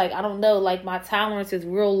where it's like, I don't know, like my tolerance is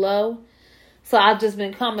real low. So I've just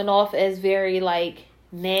been coming off as very like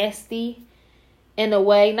nasty in a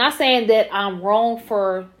way. Not saying that I'm wrong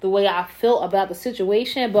for the way I feel about the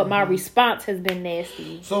situation, but my response has been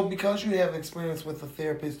nasty. So because you have experience with a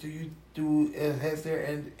therapist,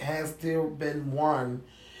 has there been one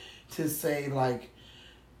to say like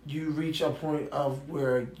you reach a point of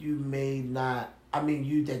where you may not,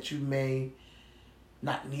 that you may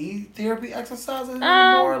not need therapy exercises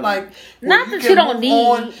anymore? Like, not that you don't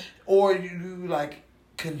need, or you like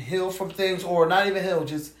can heal from things, or not even heal,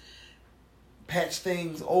 just patch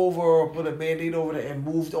things over or put a Band-Aid over it and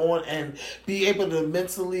moved on and be able to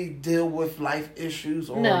mentally deal with life issues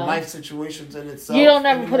or life situations in itself. You don't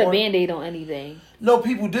ever put a Band-Aid on anything. No,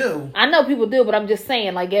 people do. I know people do, but I'm just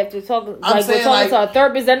saying, like, after talking, we're talking to a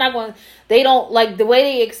therapist, they don't, like, the way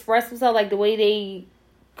they express themselves, like, the way they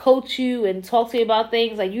coach you and talk to you about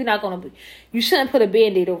things, like, you shouldn't put a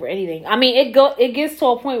Band-Aid over anything. I mean, it gets to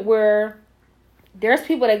a point where there's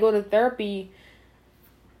people that go to therapy,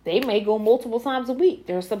 they may go multiple times a week.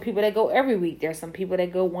 There's some people that go every week. There's some people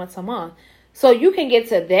that go once a month. So you can get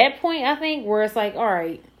to that point, I think, where it's like, all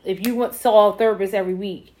right, if you saw a therapist every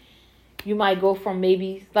week, you might go from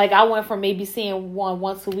maybe, like I went from maybe seeing one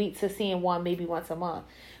once a week to seeing one maybe once a month.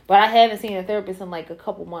 But I haven't seen a therapist in like a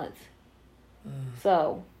couple months.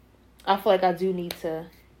 So I feel like I do need to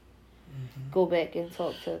go back and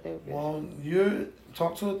talk to a therapist. Well, you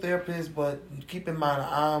talk to a therapist, but keep in mind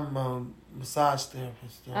I'm a massage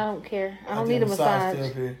therapist. I don't care. I don't need a massage.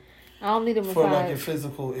 Therapy. I don't need a massage. For like your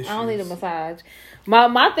physical issues. I don't need a massage.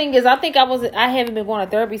 My thing is, I think I haven't been going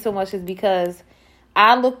to therapy so much is because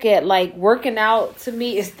I look at like working out to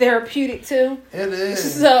me is therapeutic too. It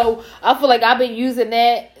is. So I feel like I've been using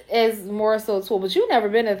that as more so a tool. But you've never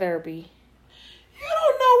been to therapy. You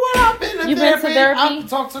don't know what I've been to you therapy. Been to therapy? I've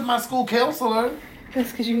talked to my school counselor.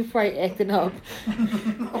 That's because you was probably acting up.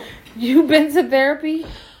 No. You been to therapy?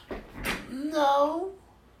 No.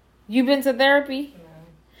 You been to therapy?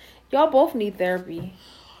 No. Y'all both need therapy.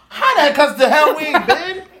 How that? Because the hell we ain't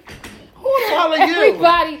been? Who the hell are you?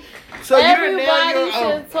 Everybody. So everybody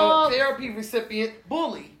should talk. A therapy recipient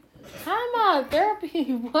bully. How am I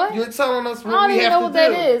therapy? What? You're telling us what we have to do. I don't even know what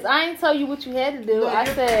that is. I ain't tell you what you had to do. No, I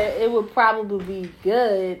said it would probably be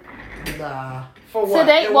good. Nah. For what?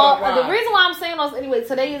 Today, And well, why? the reason why I'm saying this anyway,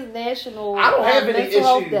 today is National I don't have any Mental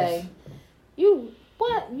Health issues. Day. You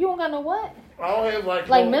what? You don't got no what? I don't have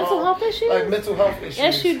Like mental health issues? Like mental health issues.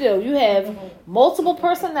 Yes, you do. You have multiple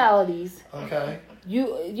personalities. Okay.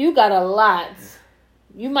 You got a lot.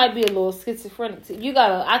 You might be a little schizophrenic. You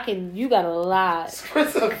got a lot.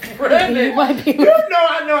 Schizophrenic. You might be. You know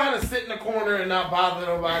I know how to sit in the corner and not bother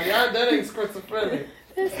nobody. That ain't schizophrenic.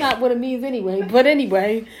 That's not what it means anyway. But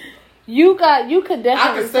anyway, you could definitely.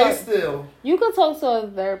 I can stay still. You could talk to a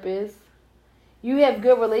therapist. You have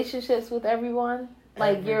good relationships with everyone,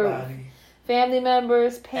 like your family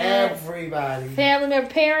members, parents. Everybody. Family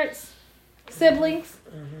members, parents, siblings.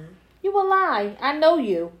 Mm-hmm. You will lie. I know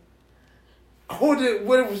you. What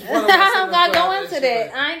was one of I don't gotta go into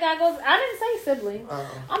that. I ain't gotta go. I didn't say siblings.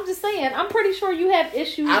 Uh-oh. I'm just saying. I'm pretty sure you have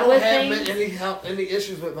issues. I don't with have things. any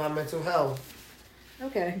issues with my mental health.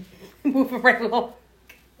 Okay, moving right along.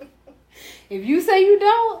 If you say you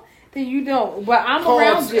don't, then you don't. But I'm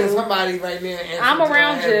around you. Somebody right now. I'm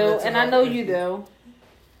around you, and I know you do.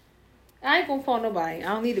 I ain't gonna call nobody.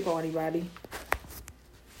 I don't need to call anybody.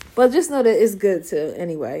 But just know that it's good too.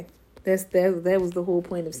 Anyway, that was the whole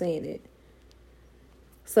point of saying it.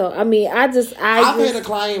 So I mean, I've had a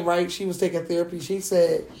client, right? She was taking therapy. She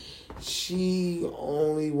said she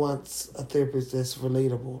only wants a therapist that's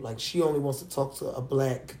relatable. Like she only wants to talk to a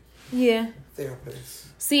black therapist.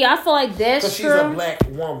 See, I feel like that's because true. She's a black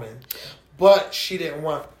woman, but she didn't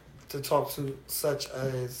want to talk to such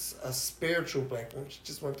as a spiritual black woman. She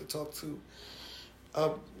just wanted to talk to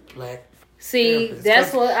a black. See, therapist.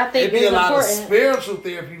 that's what I think is important. It'd be a lot of spiritual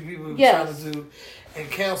therapy people trying to do and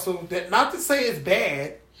counsel. That not to say it's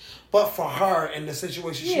bad, but for her and the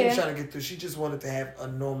situation she was trying to get through, she just wanted to have a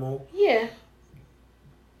normal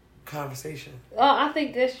conversation. I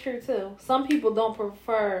think that's true too. Some people don't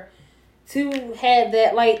prefer to have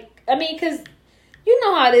that. Like, I mean, because you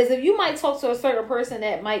know how it is. If you might talk to a certain person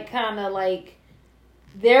that might kind of like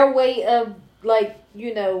their way of like,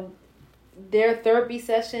 you know, their therapy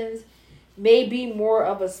sessions may be more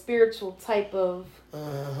of a spiritual type of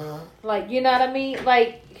like, you know what I mean?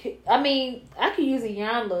 Like, I mean, I could use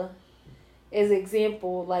Iyanla as an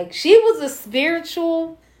example. Like, she was a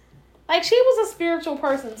spiritual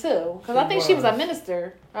person too. Because I think she was a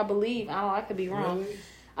minister, I believe. I could be wrong. Really?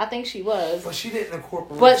 I think she was. But she didn't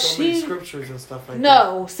incorporate many scriptures and stuff like that.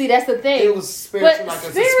 No, see, that's the thing. It was spiritual, but like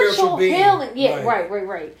a spiritual being. Healing. Yeah,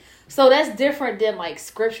 right. So that's different than like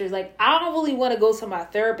scriptures. Like, I don't really want to go to my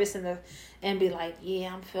therapist and be like,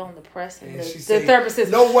 yeah, I'm feeling depressed. And the therapist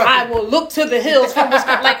says, I will look to the hills from which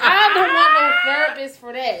like, I don't want no therapist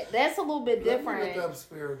for that. That's a little bit different. Let me look up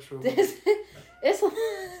spiritual. Let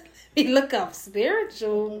me look up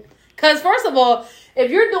spiritual. Because first of all, if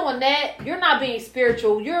you're doing that, you're not being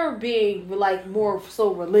spiritual. You're being like more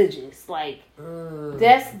so religious. Like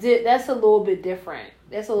that's a little bit different.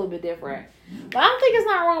 That's a little bit different. But I don't think it's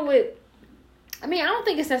not wrong with. I mean, I don't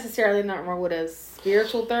think it's necessarily not wrong with a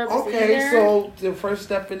spiritual therapist. Okay, either. so the first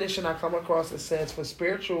definition I come across, it says for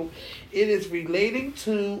spiritual, it is relating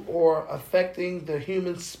to or affecting the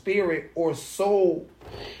human spirit or soul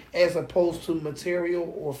as opposed to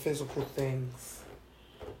material or physical things.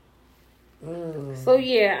 So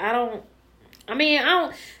yeah, I don't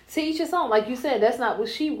to each his own. Like you said, that's not what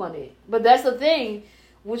she wanted. But that's the thing.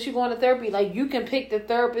 Once you go into therapy, like you can pick the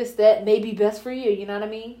therapist that may be best for you. You know what I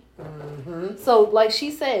mean? Mm-hmm. So like she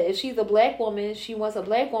said, if she's a black woman, she wants a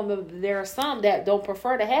black woman. But there are some that don't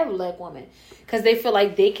prefer to have a black woman because they feel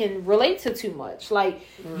like they can relate to too much. Like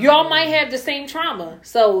y'all might have the same trauma,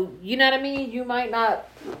 so you know what I mean. You might not.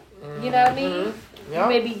 You know what I mean? Yep. You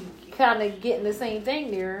may be kind of getting the same thing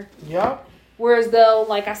there. Yep. Whereas though,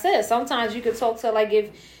 like I said, sometimes you could talk to, like,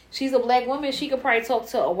 if she's a black woman, she could probably talk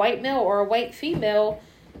to a white male or a white female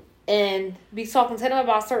and be talking to them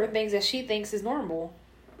about certain things that she thinks is normal.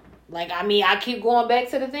 Like, I mean, I keep going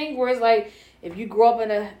back to the thing where it's like, if you grow up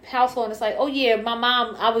in a household and it's like, oh yeah, my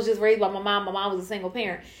mom, I was just raised by my mom was a single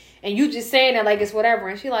parent. And you just saying that like it's whatever.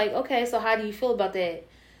 And she like, okay, so how do you feel about that?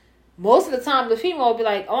 Most of the time, the female will be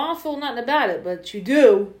like, oh, I don't feel nothing about it. But you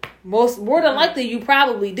do. More than likely, you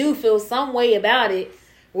probably do feel some way about it.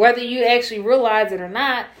 Whether you actually realize it or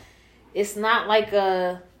not, it's not like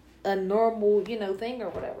a normal, thing or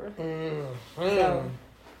whatever. Mm-hmm. So,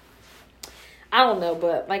 I don't know.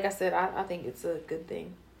 But like I said, I think it's a good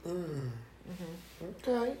thing. Mm-hmm.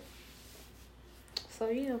 Okay. So,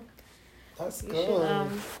 yeah. That's good.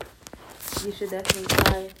 You should definitely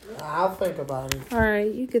try it. I'll think about it. All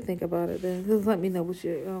right, you can think about it then. Just let me know what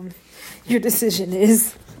your decision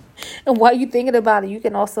is. And while you're thinking about it, you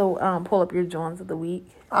can also pull up your Joins of the Week.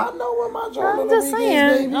 I know what my Join of the Week is,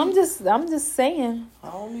 baby. I'm just saying. I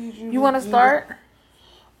don't need you. You want to start?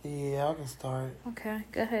 Yeah, I can start. Okay,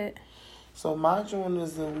 go ahead. So my joint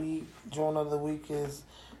of the week is,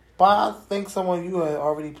 but I think someone you had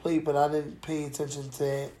already played, but I didn't pay attention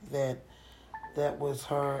to that was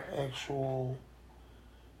her actual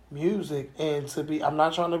music. And I'm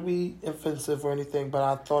not trying to be offensive or anything, but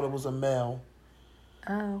I thought it was a male.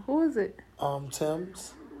 Who is it?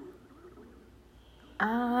 Tim's.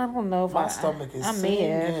 I don't know if My stomach is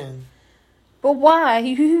singing. But why?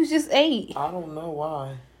 You was just 8. I don't know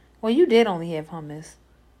why. Well, you did only have hummus.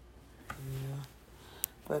 Yeah.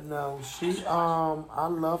 But no, I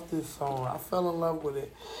love this song. I fell in love with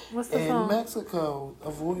it. What's the song? In Mexico,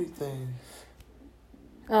 Avoid Things.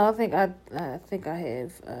 Oh, I think I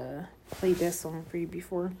have played that song for you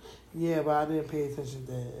before. Yeah, but I didn't pay attention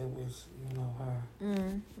that it was, her.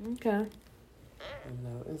 Okay. But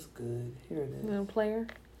no, it's good. Here it is. Little player.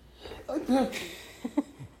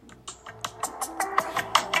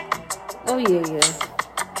 Oh yeah.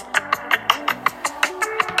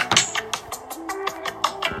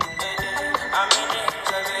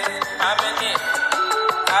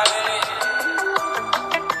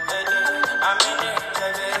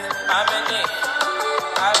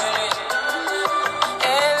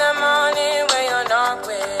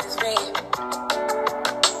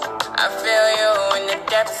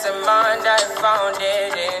 Mind, I found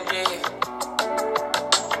it indeed.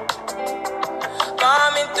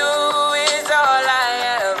 Coming through is all I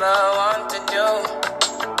ever want to do.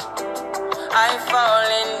 I fall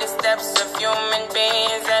in the steps of human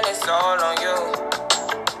beings and it's all on you.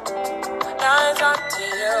 Now it's up to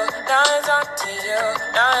you, now it's up to you,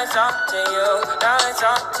 now it's up to you, now it's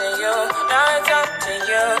up to you, now it's up to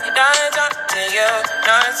you, now it's up to you,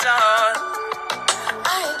 now it's on.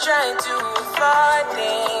 I try to avoid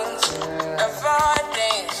things,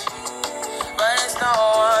 but it's no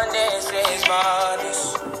one that says bodies.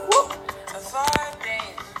 Avoid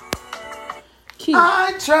things. I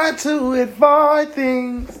try to avoid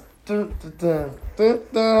things.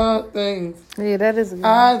 Things. Yeah, that is a good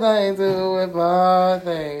one. I try to avoid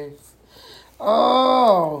things.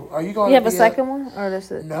 Oh, are you going to You have a second one? Or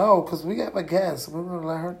that's it? No, because we have a guest. We're going to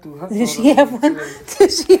let her do her. Did she have one?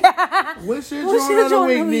 Did she have? What's your joint of the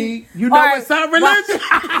week, Nee? You know Right. it's something religious.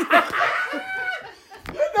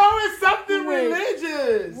 You know it's something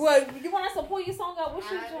religious. What? You want us to pull your song out?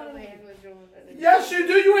 What's your joint of the week? Yes, you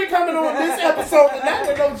do. You ain't coming on this episode tonight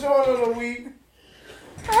with no joint of the week.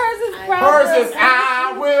 Hers is Hers is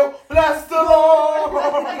I will bless the Lord.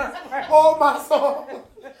 Oh, my soul.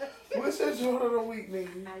 What's your joint of the week, Nee?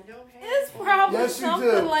 I don't have It's probably Yes, you something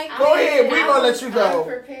do. like Go ahead. We're going to let you I'm go.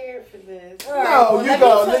 prepared for this. All right, No, well, you let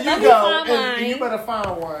go. me You find go. And mine. you better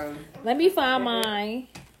find one. Let me find mine.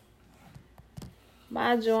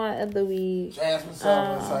 My joint of the week. Jasmine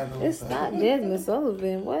Sullivan. It's not Jasmine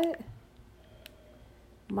Sullivan. What?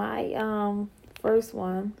 My first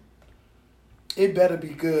one. It better be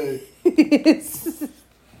good. It's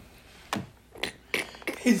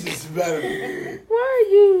It just better be good. Why are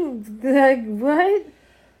you like what?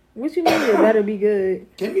 What you mean it better be good?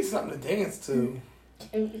 Give me something to dance to.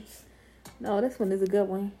 No, this one is a good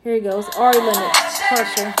one. Here it goes. Ari Lennox,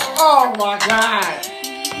 Pressure. Oh my God.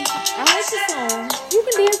 I like the song. You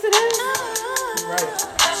can dance to that. Right.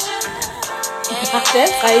 Not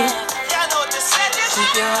that tight.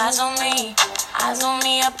 Keep your eyes on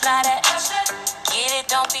me, apply that. Get it,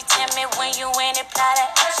 don't be timid when you in it, apply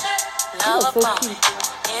that. Love so upon cute. it,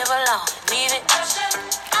 live alone, leave it.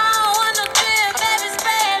 I don't want no deal, baby,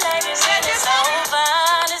 spend like this. It's over,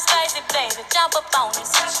 it's spicy, baby, jump up on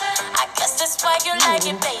this. I guess that's why you like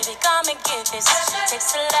it, baby, come and get this.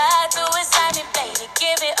 Takes a lot to excite me, baby,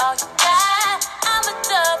 give it all you got. I'm a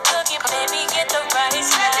tough cookie, baby, get the right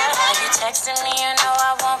stuff. Are you texting me, you know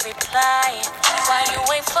I won't reply. Why you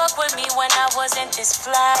ain't fuck with me when I wasn't this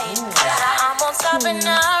fly? Now I'm on top and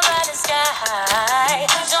now I'm riding sky.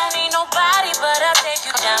 Don't need nobody, but I'll take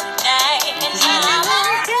you down tonight. And I'm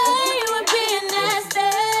okay with being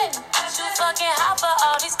nasty. Too fucking hot for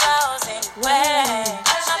all these clothes anyway.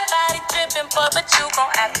 My body dripping, but you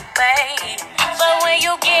gon' have to pay. But when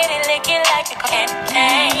you get it, lick it like a candy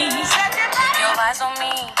cane. Your eyes on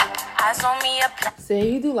me, apply.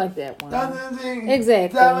 See, you do like that one. Something.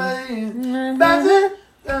 Exactly.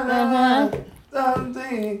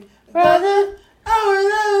 Something. Brother.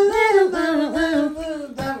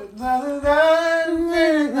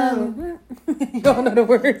 You don't know the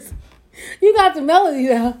words. You got the melody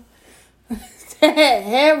though.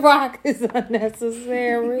 Head rock is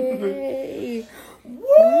unnecessary.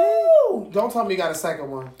 Woo! Don't tell me you got a second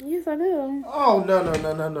one. Yes, I do. Oh, no.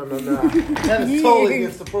 That is totally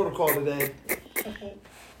against the protocol today.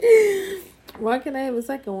 Why can't I have a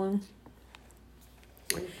second one?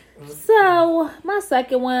 So my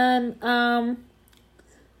second one,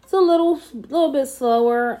 it's a little bit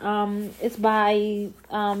slower. It's by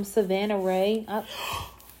Savannah Ray. I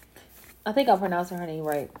think I'm pronouncing her name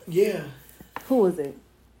right. Yeah. Who is it?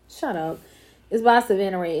 Shut up. It's by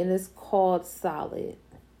Savannah Ray, and it's called Solid.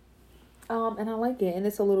 And I like it, and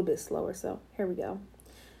it's a little bit slower. So here we go.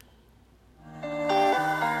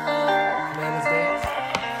 Bananas dance.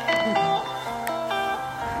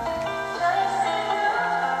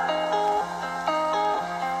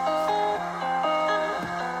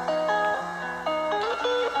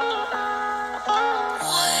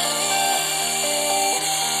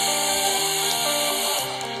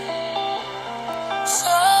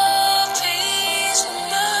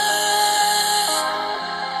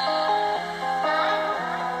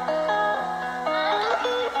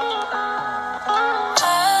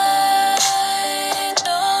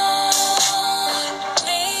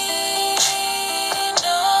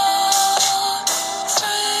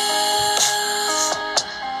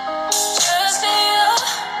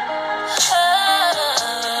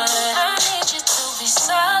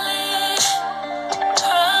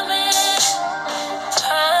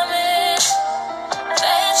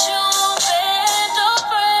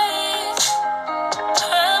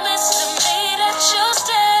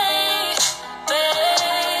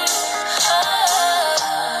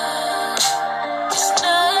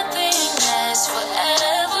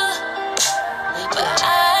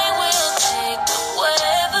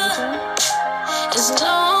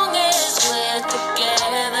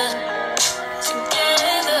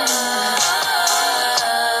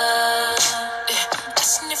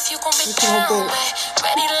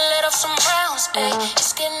 Ready to let off some rounds,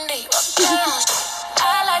 it's getting deep up down.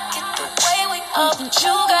 I like it the way we are, but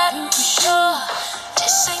you got to be sure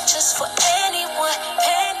this ain't just for anyone.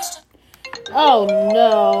 Oh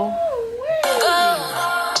no.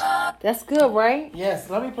 That's good, right? Yes,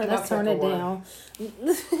 let me play that. Let's turn it down.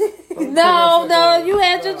 No, you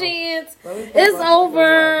had your chance. It's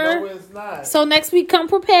over. No, it's not. So next week, come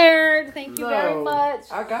prepared. Thank you very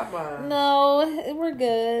much. I got mine. No, we're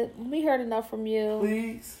good. We heard enough from you.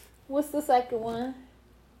 Please. What's the second one?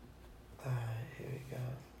 Here we go.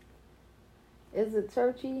 Is it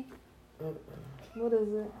churchy? What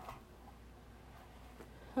is it?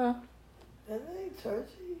 Huh? That ain't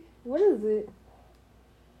churchy. What is it?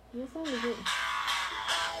 What song is it?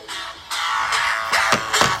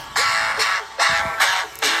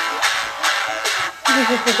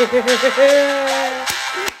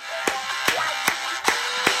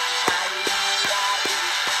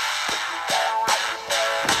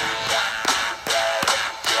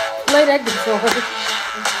 Play that guitar.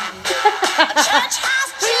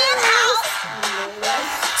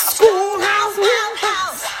 Schoolhouse,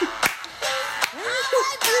 house.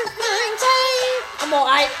 Come on,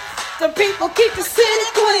 Ike. The people keep the city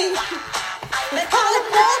clean. They call it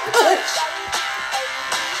Nutbush.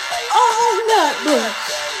 Oh, Nutbush.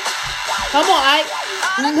 Come on, Ike.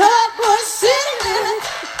 Nutbush City.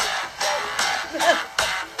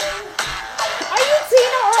 Are you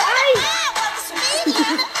Tina or Ike?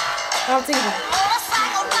 I'm Tina.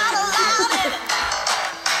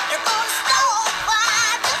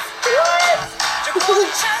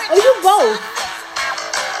 Oh, you both.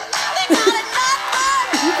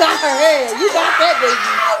 You got her head. You got that baby.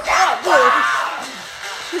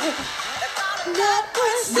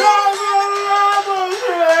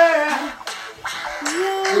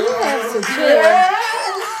 You have to chill.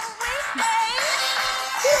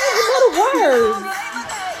 You know the words.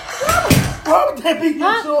 Why would that be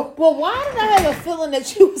so? Well, why did I have a feeling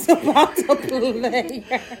that you was about to play?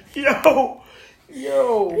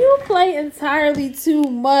 Yo. You play entirely too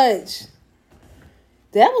much.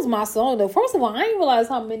 That was my song, though. First of all, I didn't realize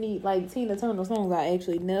how many Tina Turner songs I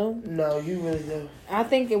actually know. No, you really do. I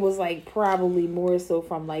think it was probably more so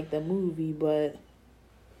from the movie, but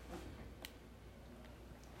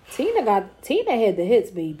Tina had the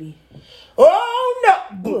hits, baby. Oh no,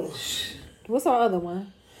 Bush. What's our other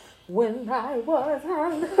one? When I was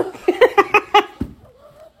on.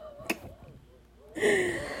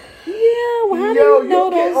 Yeah, why do you know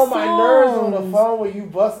those get on my songs? nerves on the phone when you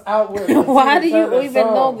bust out with Why do you even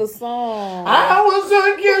know the song? I was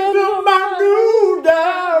looking to my new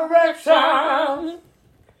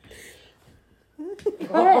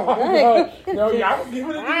direction. No, y'all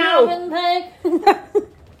giving it to you.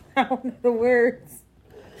 I don't know the words.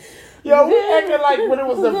 Yo, we acting like when it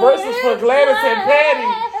was the verses for Gladys and Patty.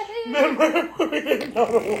 Remember, we didn't know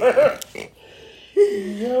the words.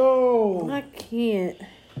 Yo. I can't.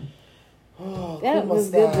 Oh, That was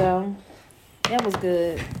good, though. That was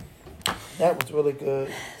good. That was really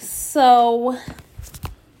good. So,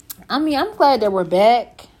 I mean, I'm glad that we're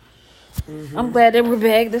back. I'm glad that we're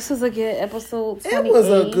back. This was a good episode. 28. It was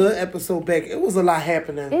a good episode back. It was a lot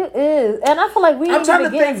happening. It is. And I feel like we didn't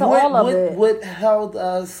even get into all of it. What held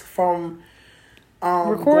us from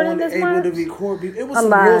recording this able much? to record. It was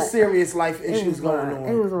some real serious life issues going on.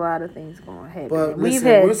 It was a lot of things going happen. But we've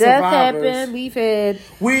listen, had death happen. We've had.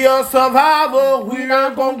 We are survivors. We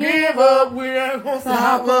not gonna give up. We ain't gonna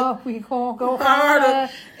stop. We gonna go harder.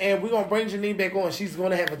 And we're gonna bring Janine back on. She's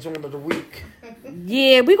gonna have a joint of the week.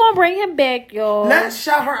 Yeah, we're gonna bring him back, y'all. Let's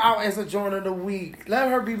shout her out as a joint of the week. Let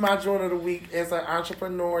her be my joint of the week as an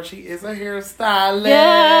entrepreneur. She is a hairstylist.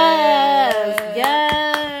 Yes.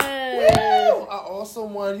 Woo! I also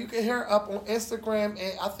want you can hear her up on Instagram,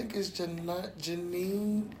 and I think it's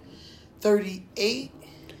Janine38.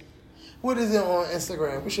 What is it on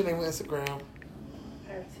Instagram? What's your name on Instagram?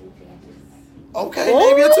 I have 2 pages. Okay,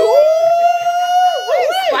 maybe a 2.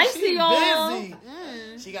 Spicy, She y'all. busy.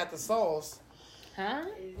 She got the sauce. Huh?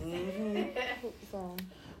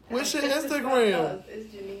 What's your Instagram?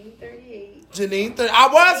 It's Janine38. Janine 30. I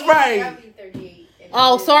was right. W38.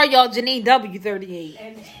 Oh, sorry, y'all. Janine W38.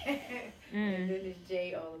 And then it's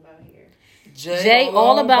J all about hair. J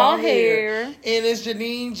all about hair. And it's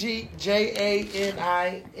Janine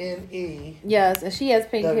Janine. Yes, and she has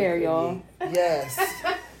pink hair, y'all. Yes.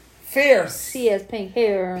 Fierce. She has pink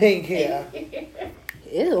hair. Pink hair.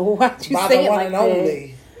 Ew, why'd you By say the it one like and that?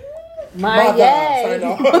 only. My Mother. yay. Sorry,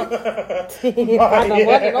 no. By the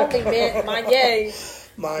one and only, man. My yay.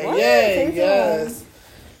 My What? yay, yes.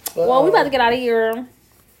 But, Well, we about to get out of here.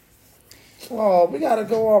 Oh, we gotta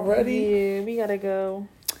go already. Yeah, we gotta go.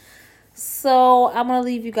 So I'm gonna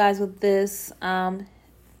leave you guys with this. I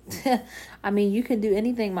mean, you can do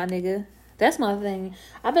anything, my nigga. That's my thing.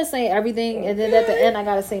 I've been saying everything, and then at the end, I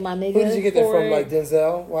gotta say my nigga. Who did you get that for from? it. Like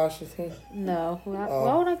Denzel Washington? No.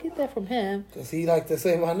 Why would I get that from him? Because he like to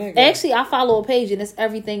say my nigga. Actually, I follow a page, and it's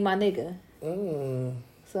everything my nigga. Mm.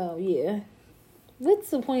 So yeah. What's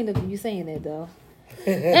the point of you saying that though?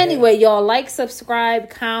 Anyway, y'all like, subscribe,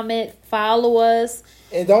 comment, follow us.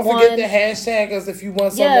 And don't forget to hashtag us if you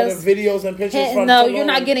want some of the videos and pictures from No, Tulum. you're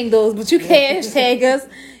not getting those, but you can hashtag us.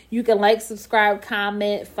 You can like, subscribe,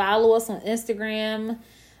 comment, follow us on Instagram.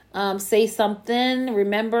 Say something.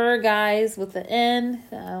 Remember, guys, with the N.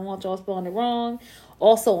 I don't want y'all spelling it wrong.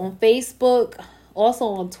 Also on Facebook. Also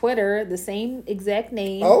on Twitter, the same exact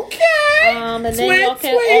name. Okay. And then y'all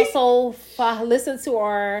can also listen to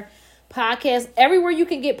our podcast everywhere you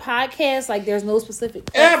can get podcasts. Like there's no specific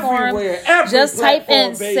platform. Everywhere. Just type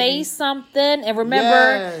in baby. Say Something, and remember,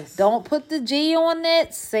 Yes. don't put the G on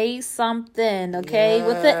it. Say Something, okay,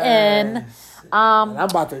 with the N. I'm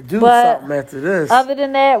about to do but something after this. Other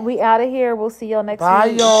than that, we out of here. We'll see y'all next Bye,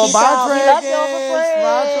 week. y'all. Peace Bye, out. We love y'all, my Dragons. friends.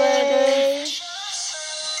 Bye, Dragons.